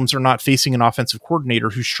problems are not facing an offensive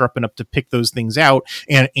coordinator who's sharp enough to pick those things out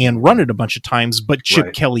and run it a bunch of times. But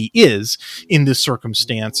Chip Kelly is in this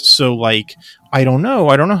circumstance. So, like, I don't know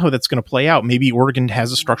how that's going to play out. Maybe Oregon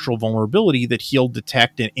has a structural vulnerability that he'll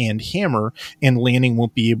detect and hammer, and Lanning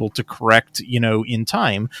won't be able to correct, in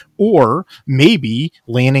time. Or maybe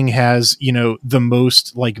Lanning has, the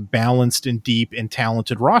most like balanced and deep and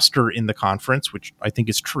talented roster in the conference, which I think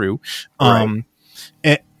is true. Right.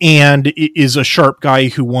 And is a sharp guy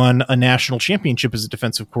who won a national championship as a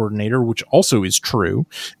defensive coordinator, which also is true.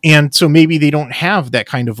 And so maybe they don't have that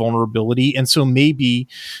kind of vulnerability. And so maybe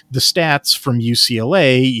the stats from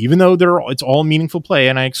UCLA, even though it's all meaningful play,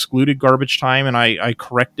 and I excluded garbage time and I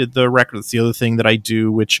corrected the record. That's the other thing that I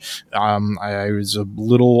do, which I was a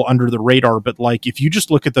little under the radar. But like, if you just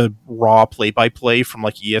look at the raw play-by-play from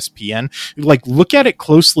like ESPN, like look at it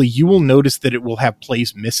closely, you will notice that it will have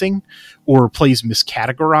plays missing or plays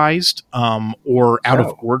miscategorized, or out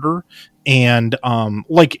of order. And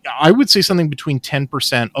like I would say something between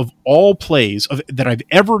 10% of all plays that I've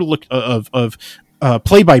ever looked of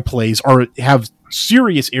play-by-plays have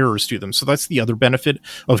serious errors to them. So that's the other benefit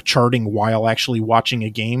of charting while actually watching a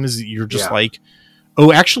game, is that you're just like,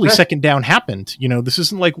 oh, actually second down happened. This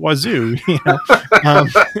isn't like Wazoo.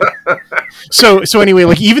 So anyway,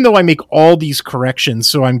 like even though I make all these corrections,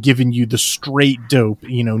 so I'm giving you the straight dope,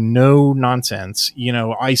 no nonsense,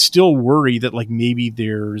 I still worry that like maybe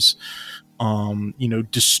there's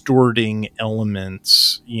distorting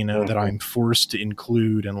elements, that I'm forced to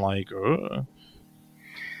include, and like,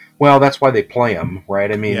 well, that's why they play them, right?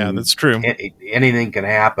 I mean, yeah, that's true. Anything can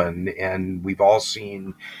happen, and we've all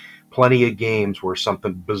seen plenty of games where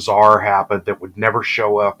something bizarre happened that would never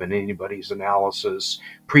show up in anybody's analysis,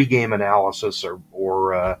 pregame analysis,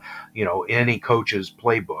 or any coach's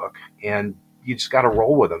playbook, and you just got to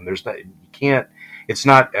roll with them. It's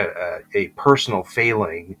not a personal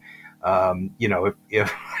failing.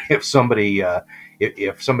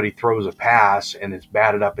 If somebody throws a pass and it's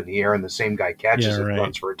batted up in the air and the same guy catches it and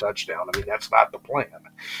runs for a touchdown, I mean, that's not the plan.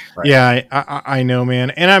 Right? Yeah, I know,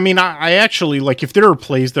 man. And I mean, I actually, like, if there are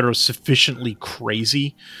plays that are sufficiently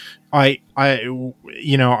crazy, I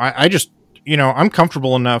just, I'm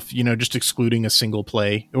comfortable enough, just excluding a single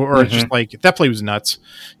play or just like, that play was nuts,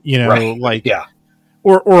 like, yeah.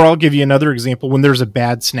 Or I'll give you another example. When there's a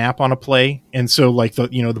bad snap on a play, and so like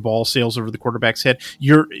the ball sails over the quarterback's head,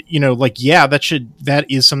 that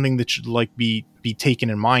is something that should like be taken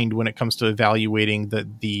in mind when it comes to evaluating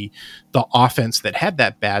the offense that had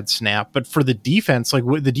that bad snap. But for the defense, like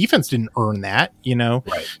the defense didn't earn that,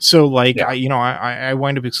 Right. So like, yeah. I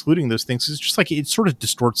wind up excluding those things. It's just like, it sort of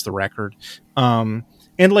distorts the record.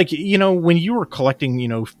 And like, when you were collecting,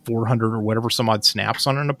 400 or whatever some odd snaps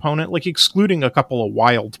on an opponent, like excluding a couple of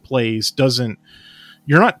wild plays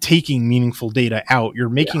you're not taking meaningful data out. You're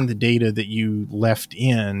making the data that you left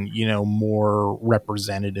in, more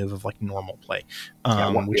representative of like normal play,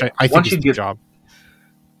 which I think is the job.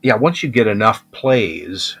 Yeah. Once you get enough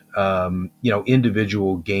plays,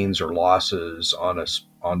 individual gains or losses on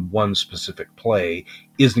one specific play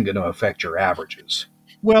isn't going to affect your averages.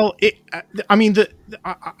 Well,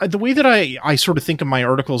 the way that I sort of think of my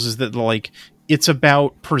articles is that like it's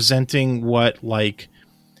about presenting what like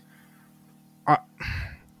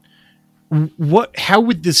how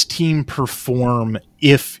would this team perform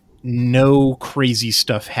if no crazy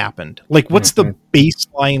stuff happened? Like, what's the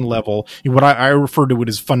baseline level? What I refer to it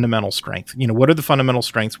as fundamental strength. What are the fundamental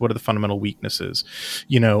strengths? What are the fundamental weaknesses,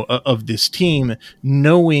 of this team?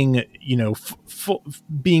 Knowing,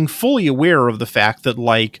 being fully aware of the fact that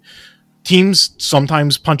like teams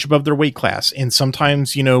sometimes punch above their weight class, and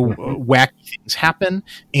sometimes, wacky things happen.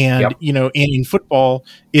 And, and in football,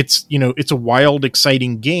 it's a wild,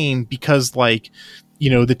 exciting game because like,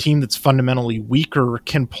 the team that's fundamentally weaker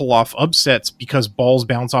can pull off upsets because balls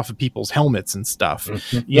bounce off of people's helmets and stuff, but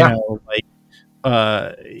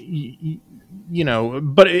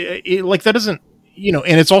it like that doesn't,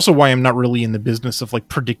 and it's also why I'm not really in the business of like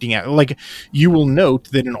predicting it. Like you will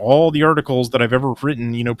note that in all the articles that I've ever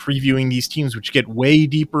written, previewing these teams, which get way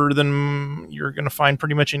deeper than you're going to find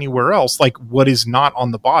pretty much anywhere else, like what is not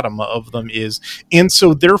on the bottom of them is, and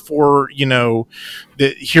so therefore,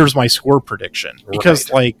 here's my score prediction,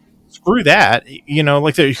 because like, screw that,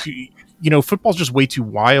 like football's just way too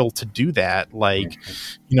wild to do that. Like,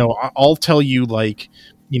 I'll tell you like,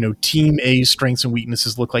 team A's strengths and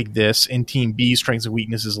weaknesses look like this, and team B's strengths and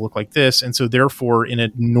weaknesses look like this. And so therefore in a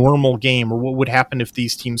normal game, or what would happen if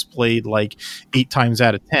these teams played like 8 times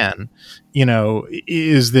out of 10,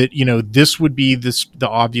 is that, this would be the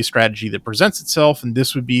obvious strategy that presents itself, and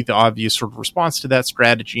this would be the obvious sort of response to that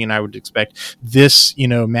strategy. And I would expect this,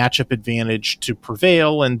 matchup advantage to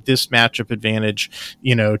prevail, and this matchup advantage,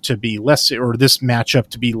 to be less, or this matchup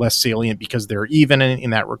to be less salient because they're even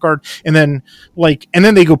in that regard. And then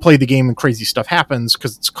they go play the game and crazy stuff happens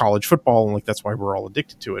because it's college football, and that's why we're all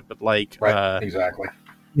addicted to it. But right, exactly.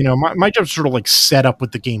 My job's sort of set up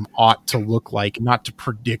what the game ought to look like, not to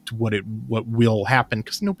predict what will happen,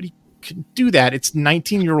 because nobody can do that. It's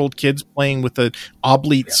 19-year-old kids playing with an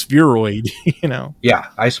oblate spheroid, Yeah,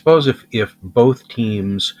 I suppose if both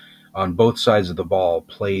teams on both sides of the ball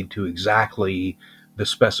played to exactly the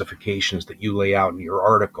specifications that you lay out in your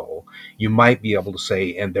article, you might be able to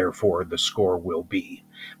say, and therefore the score will be.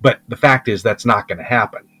 But the fact is that's not going to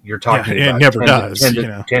happen. You're talking about it never does,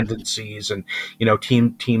 tendencies, and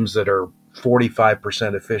teams that are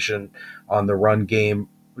 45% efficient on the run game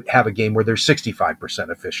have a game where they're 65%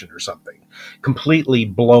 efficient or something, completely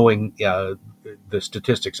blowing the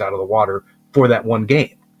statistics out of the water for that one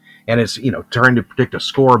game. And it's, trying to predict a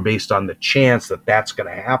score based on the chance that that's going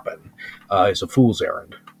to happen is a fool's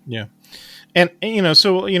errand. Yeah. And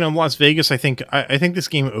so Las Vegas, I think this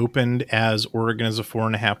game opened as Oregon as a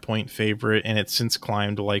 4.5 point favorite, and it's since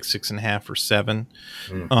climbed to 6.5 or 7.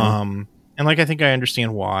 Mm-hmm. And I think I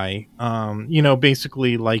understand why.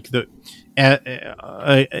 Basically with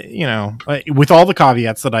all the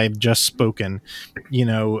caveats that I've just spoken,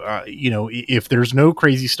 if there's no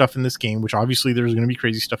crazy stuff in this game, which obviously there's going to be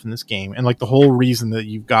crazy stuff in this game, and the whole reason that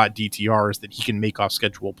you've got DTR is that he can make off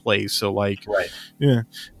schedule plays. So right. Yeah.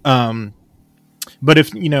 But if,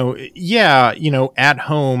 at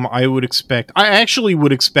home, I actually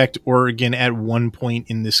would expect Oregon at one point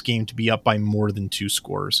in this game to be up by more than 2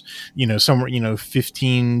 scores, somewhere,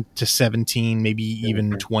 15 to 17, maybe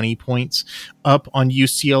even 20 points up on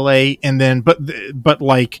UCLA. And then, but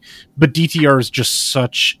DTR is just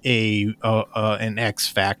such an X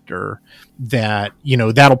factor that,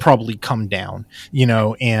 that'll probably come down,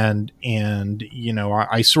 I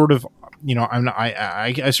sort of,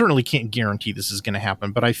 I certainly can't guarantee this is going to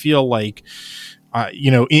happen, but I feel like,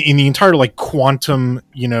 in the entire quantum,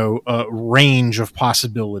 range of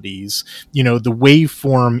possibilities, the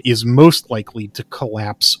waveform is most likely to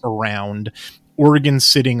collapse around Oregon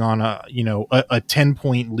sitting on a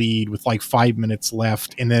 10-point lead with 5 minutes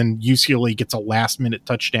left, and then UCLA gets a last-minute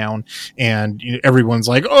touchdown, and everyone's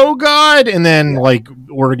like, "Oh God!" And then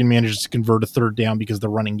Oregon manages to convert a third down because the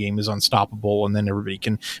running game is unstoppable, and then everybody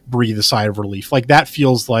can breathe a sigh of relief. That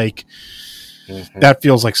feels like. Mm-hmm. That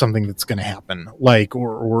feels like something that's going to happen,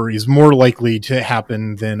 or is more likely to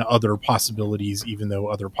happen than other possibilities, even though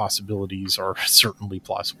other possibilities are certainly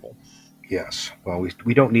plausible. Yes. Well,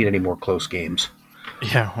 we don't need any more close games.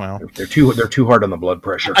 Yeah, well, they're too hard on the blood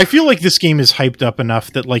pressure. I feel like this game is hyped up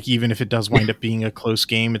enough that even if it does wind up being a close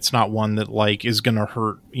game, it's not one that is going to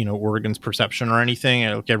hurt Oregon's perception or anything.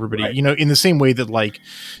 Everybody, right. In the same way that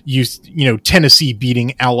Tennessee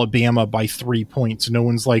beating Alabama by 3 points, no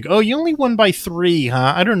one's like, "Oh, you only won by 3,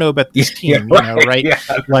 huh? I don't know about this team," right? Yeah.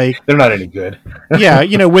 They're not any good. Yeah,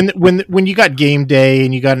 when you got game day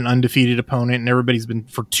and you got an undefeated opponent, and everybody's been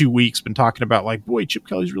for 2 weeks been talking about boy, Chip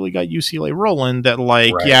Kelly's really got UCLA rolling. That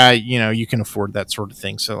right. Yeah, you can afford that sort of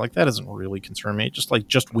thing. So that doesn't really concern me.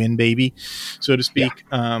 Just win, baby, so to speak.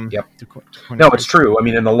 Yeah. Yep. No, it's true. I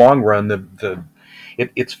mean, in the long run,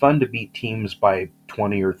 it's fun to beat teams by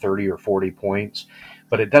 20 or 30 or 40 points,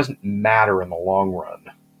 but it doesn't matter in the long run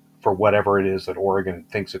for whatever it is that Oregon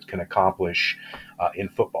thinks it can accomplish in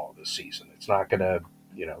football this season. It's not going to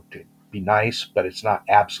be nice, but it's not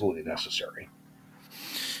absolutely necessary.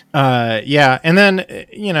 Yeah. And then,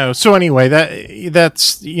 so anyway,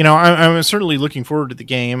 that's, I'm certainly looking forward to the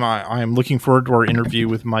game. I'm looking forward to our interview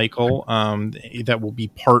with Michael. That will be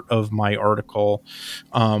part of my article,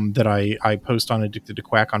 that I post on Addicted to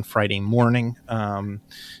Quack on Friday morning.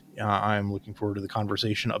 I'm looking forward to the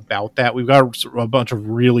conversation about that. We've got a bunch of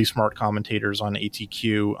really smart commentators on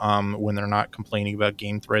ATQ when they're not complaining about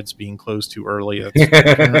game threads being closed too early. That's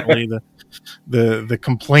apparently the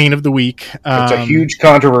complaint of the week. It's a huge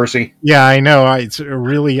controversy. Yeah, I know. I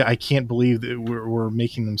can't believe that we're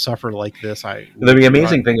making them suffer like this. The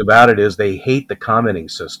amazing thing about it is they hate the commenting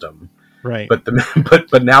system. Right,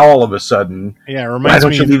 but now all of a sudden, yeah, it why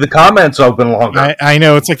don't you leave the comments open longer? I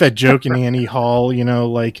know, it's like that joke in Annie Hall,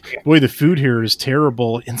 boy, the food here is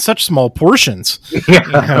terrible in such small portions.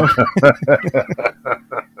 Yeah.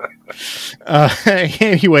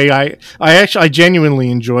 Anyway, I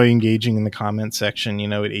genuinely enjoy engaging in the comment section,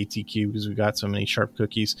 at ATQ, because we've got so many sharp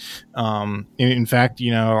cookies. In fact,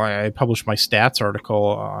 I published my stats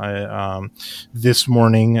article this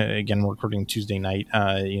morning. Again, we're recording Tuesday night.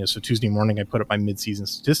 So Tuesday morning I put up my mid-season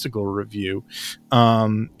statistical review,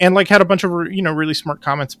 and had a bunch of really smart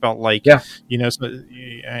comments about I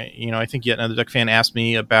think yet another Duck fan asked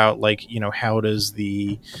me about how does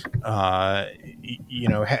the how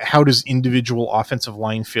does individual offensive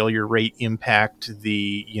line failure rate impact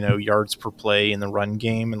the yards per play in the run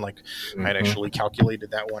game, and I'd actually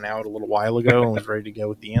calculated that one out a little while ago and was ready to go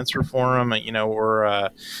with the answer for him.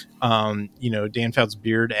 Dan Fouts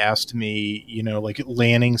Beard asked me,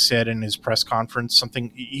 Lanning said in his press conference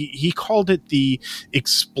something, he called it the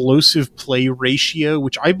explosive play ratio,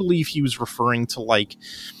 which I believe he was referring to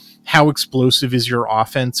how explosive is your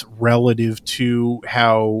offense relative to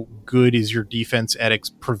how good is your defense at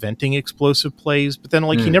preventing explosive plays. But then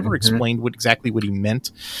he never explained exactly what he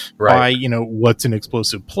meant by, what's an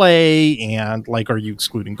explosive play, and are you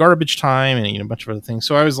excluding garbage time, and a bunch of other things.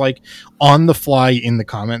 So I was on the fly in the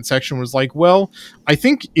comment section was well, I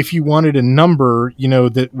think if you wanted a number,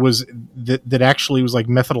 that actually was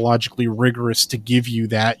methodologically rigorous to give you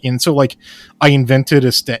that. And so I invented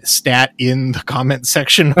a stat in the comment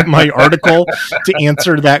section of my article to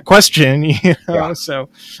answer that question, So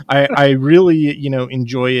I really,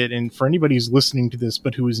 enjoy it. And for anybody who's listening to this,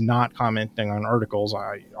 but who is not commenting on articles,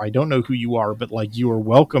 I don't know who you are, but you are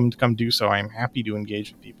welcome to come do so. I'm happy to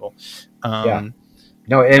engage with people.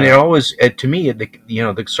 No, and it always, to me,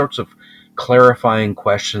 the sorts of clarifying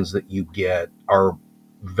questions that you get are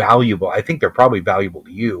valuable. I think they're probably valuable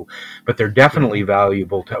to you, but they're definitely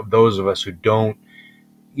valuable to those of us who don't,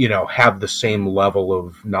 have the same level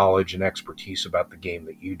of knowledge and expertise about the game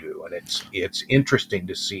that you do. And it's interesting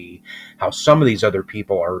to see how some of these other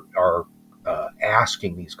people are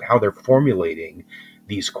asking how they're formulating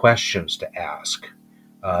these questions to ask.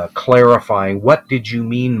 Clarifying, what did you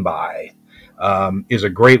mean by, is a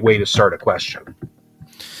great way to start a question.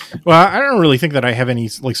 Well, I don't really think that I have any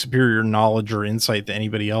superior knowledge or insight to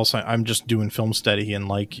anybody else. I'm just doing film study and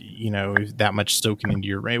that much soaking into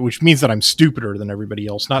your brain, which means that I'm stupider than everybody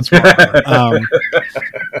else, not smarter.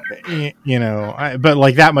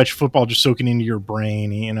 But that much football just soaking into your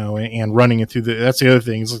brain, and running it through that's the other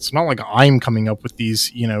thing. It's not like I'm coming up with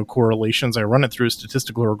these, correlations. I run it through a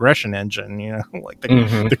statistical regression engine,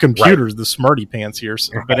 the computers, the smarty pants here.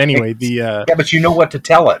 So, but anyway, but you know what to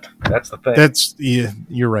tell it. That's the thing.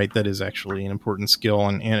 You're right. That is actually an important skill,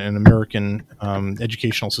 and an American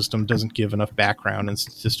educational system doesn't give enough background and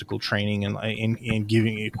statistical training and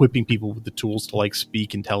equipping people with the tools to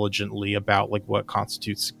speak intelligently about what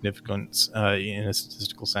constitutes significance in a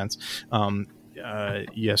statistical sense.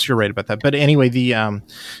 Yes, you're right about that. But anyway, the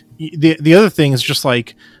other thing is just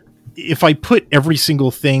if I put every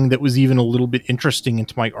single thing that was even a little bit interesting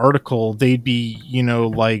into my article, they'd be,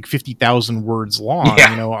 50,000 words long.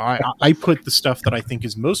 Yeah. I put the stuff that I think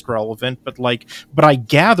is most relevant, but I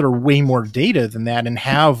gather way more data than that and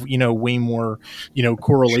have, way more,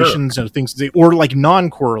 correlations and things, or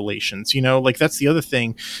non-correlations, that's the other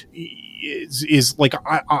thing is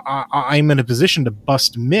I'm in a position to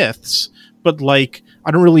bust myths, but I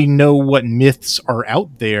don't really know what myths are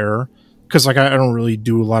out there. Because I don't really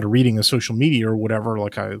do a lot of reading of social media or whatever.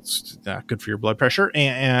 It's not good for your blood pressure,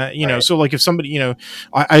 and right. So if somebody,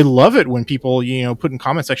 I love it when people put in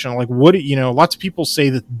comment section what lots of people say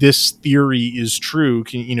that this theory is true.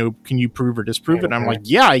 Can you prove or disprove it? And I'm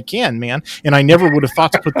yeah, I can, man. And I never would have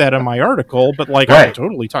thought to put that in my article, but right. I can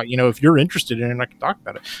totally talk. If you're interested in it, I can talk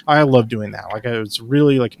about it. I love doing that. It's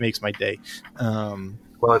really it makes my day.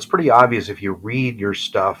 Well, it's pretty obvious if you read your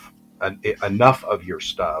stuff, enough of your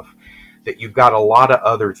stuff, that you've got a lot of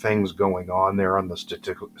other things going on there on the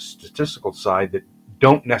statistical side that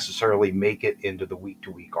don't necessarily make it into the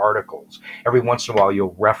week-to-week articles. Every once in a while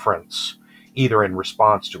you'll reference, either in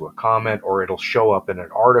response to a comment or it'll show up in an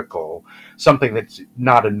article, something that's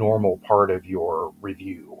not a normal part of your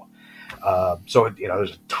review. So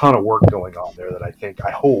there's a ton of work going on there that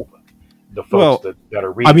I hope the folks that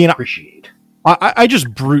are reading appreciate. I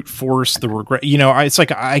just brute force the regret. It's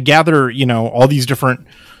I gather, all these different...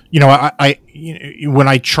 when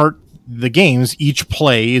I chart the games, each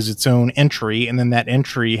play is its own entry, and then that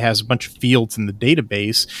entry has a bunch of fields in the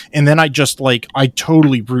database, and then I just I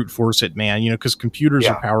totally brute force it, man, because computers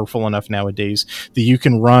are powerful enough nowadays that you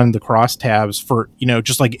can run the crosstabs for,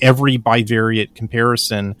 just every bivariate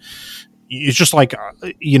comparison, it's just like,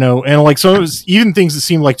 and like some of it's even things that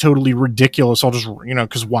seem like totally ridiculous. I'll just,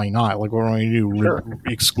 because why not? Like, what am I going to do? Sure.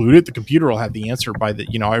 Exclude it? The computer will have the answer by the,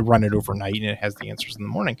 I run it overnight and it has the answers in the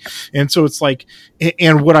morning. And so it's like,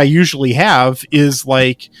 and what I usually have is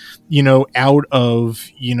like, out of,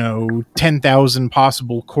 10,000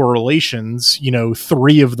 possible correlations,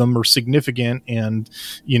 3 of them are significant and,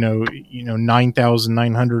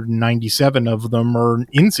 9,997 of them are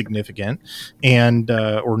insignificant and,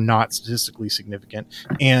 or not statistically significant.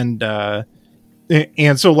 And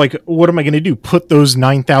so like, what am I going to do? Put those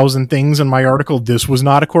 9,000 things in my article? This was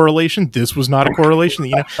not a correlation. This was not a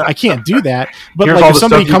correlation. I can't do that. But here's like if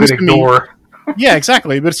somebody comes to ignore. me, yeah,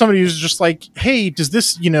 exactly. But if somebody who's just like, hey, does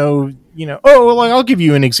this, oh, like I'll give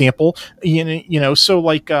you an example. So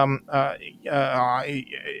like after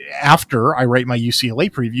I write my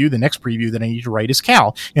UCLA preview, the next preview that I need to write is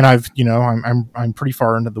Cal, and I'm pretty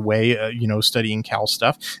far into the way, studying Cal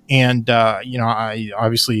stuff, and I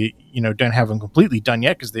obviously don't have them completely done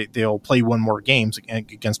yet because they'll play one more games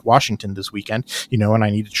against Washington this weekend, and I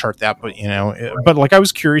need to chart that, but like I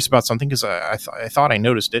was curious about something because I thought I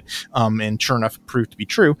noticed it, and sure enough, it proved to be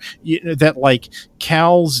true, that like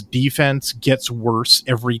Cal's defense gets worse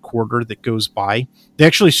every quarter that goes by. They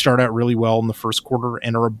actually start out really well in the first quarter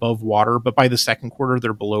and are above water, but by the second quarter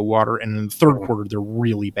they're below water, and in the third quarter they're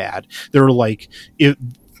really bad. They're like,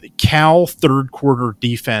 Cal third quarter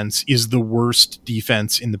defense is the worst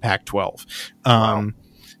defense in the Pac-12.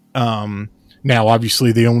 Now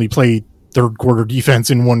obviously they only play third quarter defense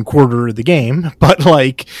in one quarter of the game, but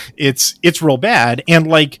like it's real bad. And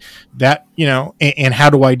like that, and how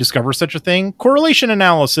do I discover such a thing? Correlation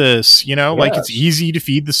analysis, like it's easy to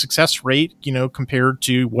feed the success rate, compared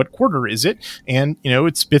to what quarter is it? And,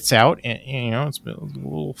 it spits out and, it's a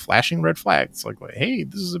little flashing red flag. It's like, hey,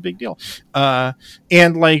 this is a big deal.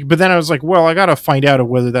 And like, but then I was like, well, I got to find out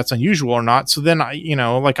whether that's unusual or not. So then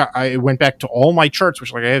I went back to all my charts,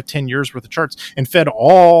 which like I have 10 years worth of charts, and fed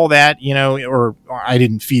all that, or I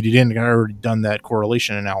didn't feed it in. I already done that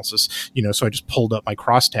correlation analysis, so I just pulled up my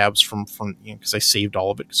crosstabs from because I saved all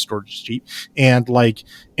of it because storage is cheap, and like,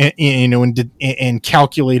 and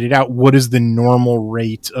calculated out what is the normal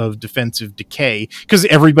rate of defensive decay, because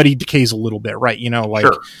everybody decays a little bit, right?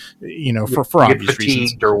 Sure. For obvious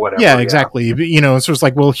reasons or whatever. Yeah, exactly. Yeah. So it's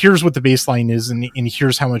like, well, here's what the baseline is, and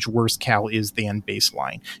here's how much worse Cal is than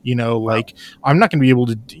baseline. Like I'm not going to be able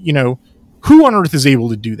to, who on earth is able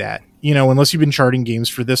to do that? Unless you've been charting games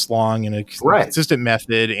for this long in a consistent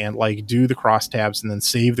method, and like do the crosstabs and then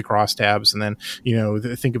save the crosstabs and then,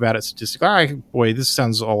 think about it statistically. Boy, this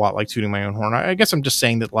sounds a lot like tooting my own horn. I guess I'm just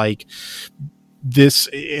saying that like this,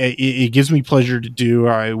 it gives me pleasure to do.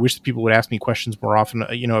 I wish that people would ask me questions more often,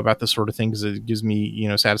 about this sort of thing, because it gives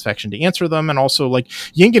me, satisfaction to answer them. And also like,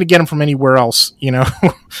 you ain't going to get them from anywhere else,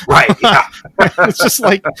 Right. Yeah. It's just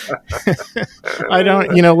like, I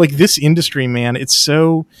don't, like this industry, man, it's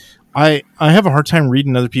so, I have a hard time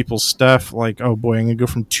reading other people's stuff. Like, oh boy, I'm gonna go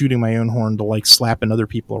from tooting my own horn to like slapping other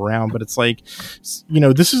people around. But it's like,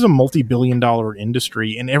 this is a multi-billion-dollar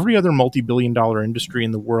industry, and every other multi-billion-dollar industry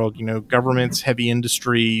in the world, governments, heavy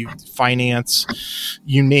industry, finance,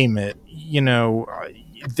 you name it,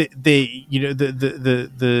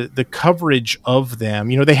 the coverage of them,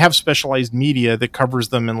 they have specialized media that covers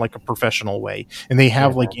them in like a professional way, and they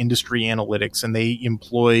have like industry analytics, and they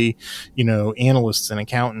employ, analysts and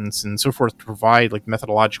accountants and so forth to provide like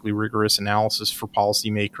methodologically rigorous analysis for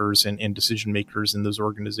policymakers and decision makers in those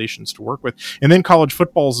organizations to work with. And then college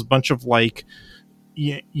football is a bunch of like,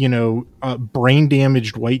 brain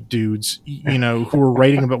damaged white dudes, who are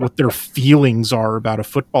writing about what their feelings are about a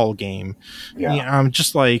football game. Yeah. I'm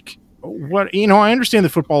just like, what, I understand that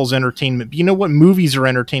football is entertainment, but what, movies are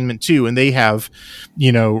entertainment too, and they have,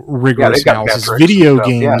 rigorous analysis. Video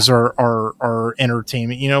games are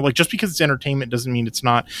entertainment. Like, just because it's entertainment doesn't mean it's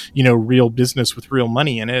not, real business with real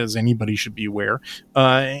money in it, as anybody should be aware.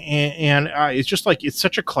 And it's just like, it's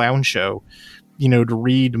such a clown show, to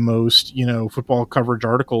read most, football coverage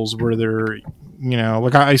articles where they're,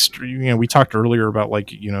 like we talked earlier about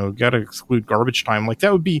like, got to exclude garbage time. Like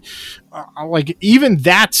that would be like, even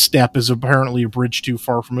that step is apparently a bridge too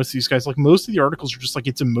far for most of these guys. Like most of the articles are just like,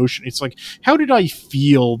 it's emotion. It's like, how did I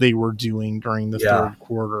feel they were doing during the third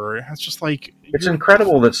quarter? It's just like, it's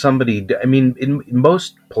incredible that somebody, in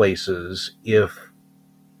most places, if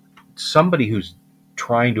somebody who's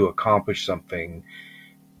trying to accomplish something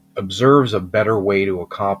observes a better way to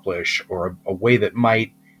accomplish, or a way that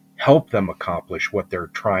might help them accomplish what they're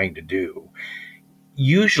trying to do,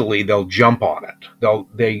 usually they'll jump on it.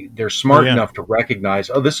 They're smart enough to recognize,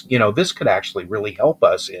 this could actually really help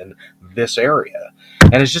us in this area.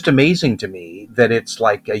 And it's just amazing to me that it's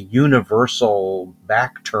like a universal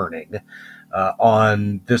back turning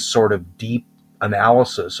on this sort of deep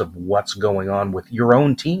analysis of what's going on with your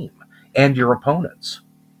own team and your opponents.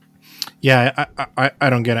 Yeah, I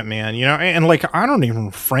don't get it, man. And like, I don't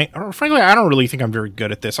even frankly, I don't really think I'm very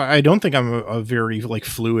good at this. I don't think I'm a very like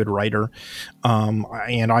fluid writer.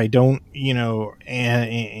 And I don't,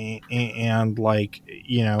 and like,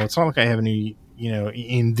 it's not like I have any,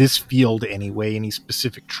 in this field anyway, any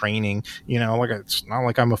specific training, like it's not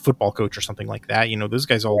like I'm a football coach or something like that. Those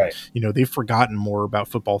guys all, right. They've forgotten more about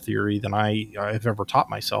football theory than I've ever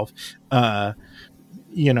taught myself.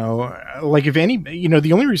 Like if any,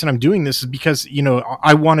 the only reason I'm doing this is because,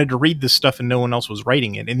 I wanted to read this stuff and no one else was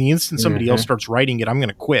writing it. In the instant somebody else starts writing it, I'm going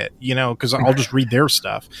to quit, because I'll just read their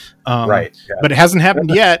stuff. Right. Yeah. But it hasn't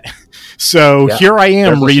happened yet. So here I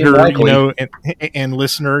am, reader, and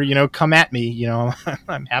listener, come at me,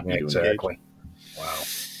 I'm happy to exactly. engage. Wow.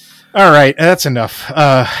 All right, that's enough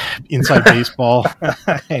inside baseball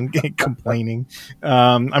and complaining.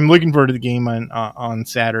 I'm looking forward to the game on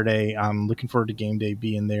Saturday. I'm looking forward to game day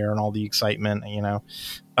being there and all the excitement. But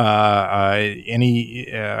I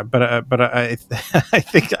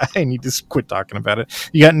think I need to quit talking about it.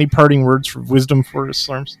 You got any parting words of wisdom for us,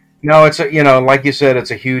 Slurms? No, it's like you said,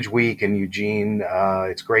 it's a huge week in Eugene.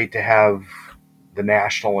 It's great to have the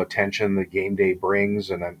national attention that game day brings,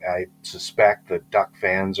 and I suspect that Duck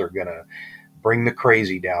fans are going to bring the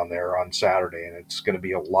crazy down there on Saturday, and it's going to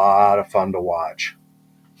be a lot of fun to watch.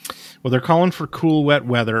 Well, they're calling for cool, wet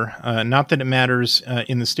weather. Not that it matters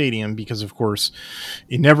in the stadium, because, of course,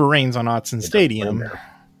 it never rains on Autzen Stadium,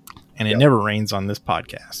 and it never rains on this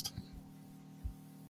podcast.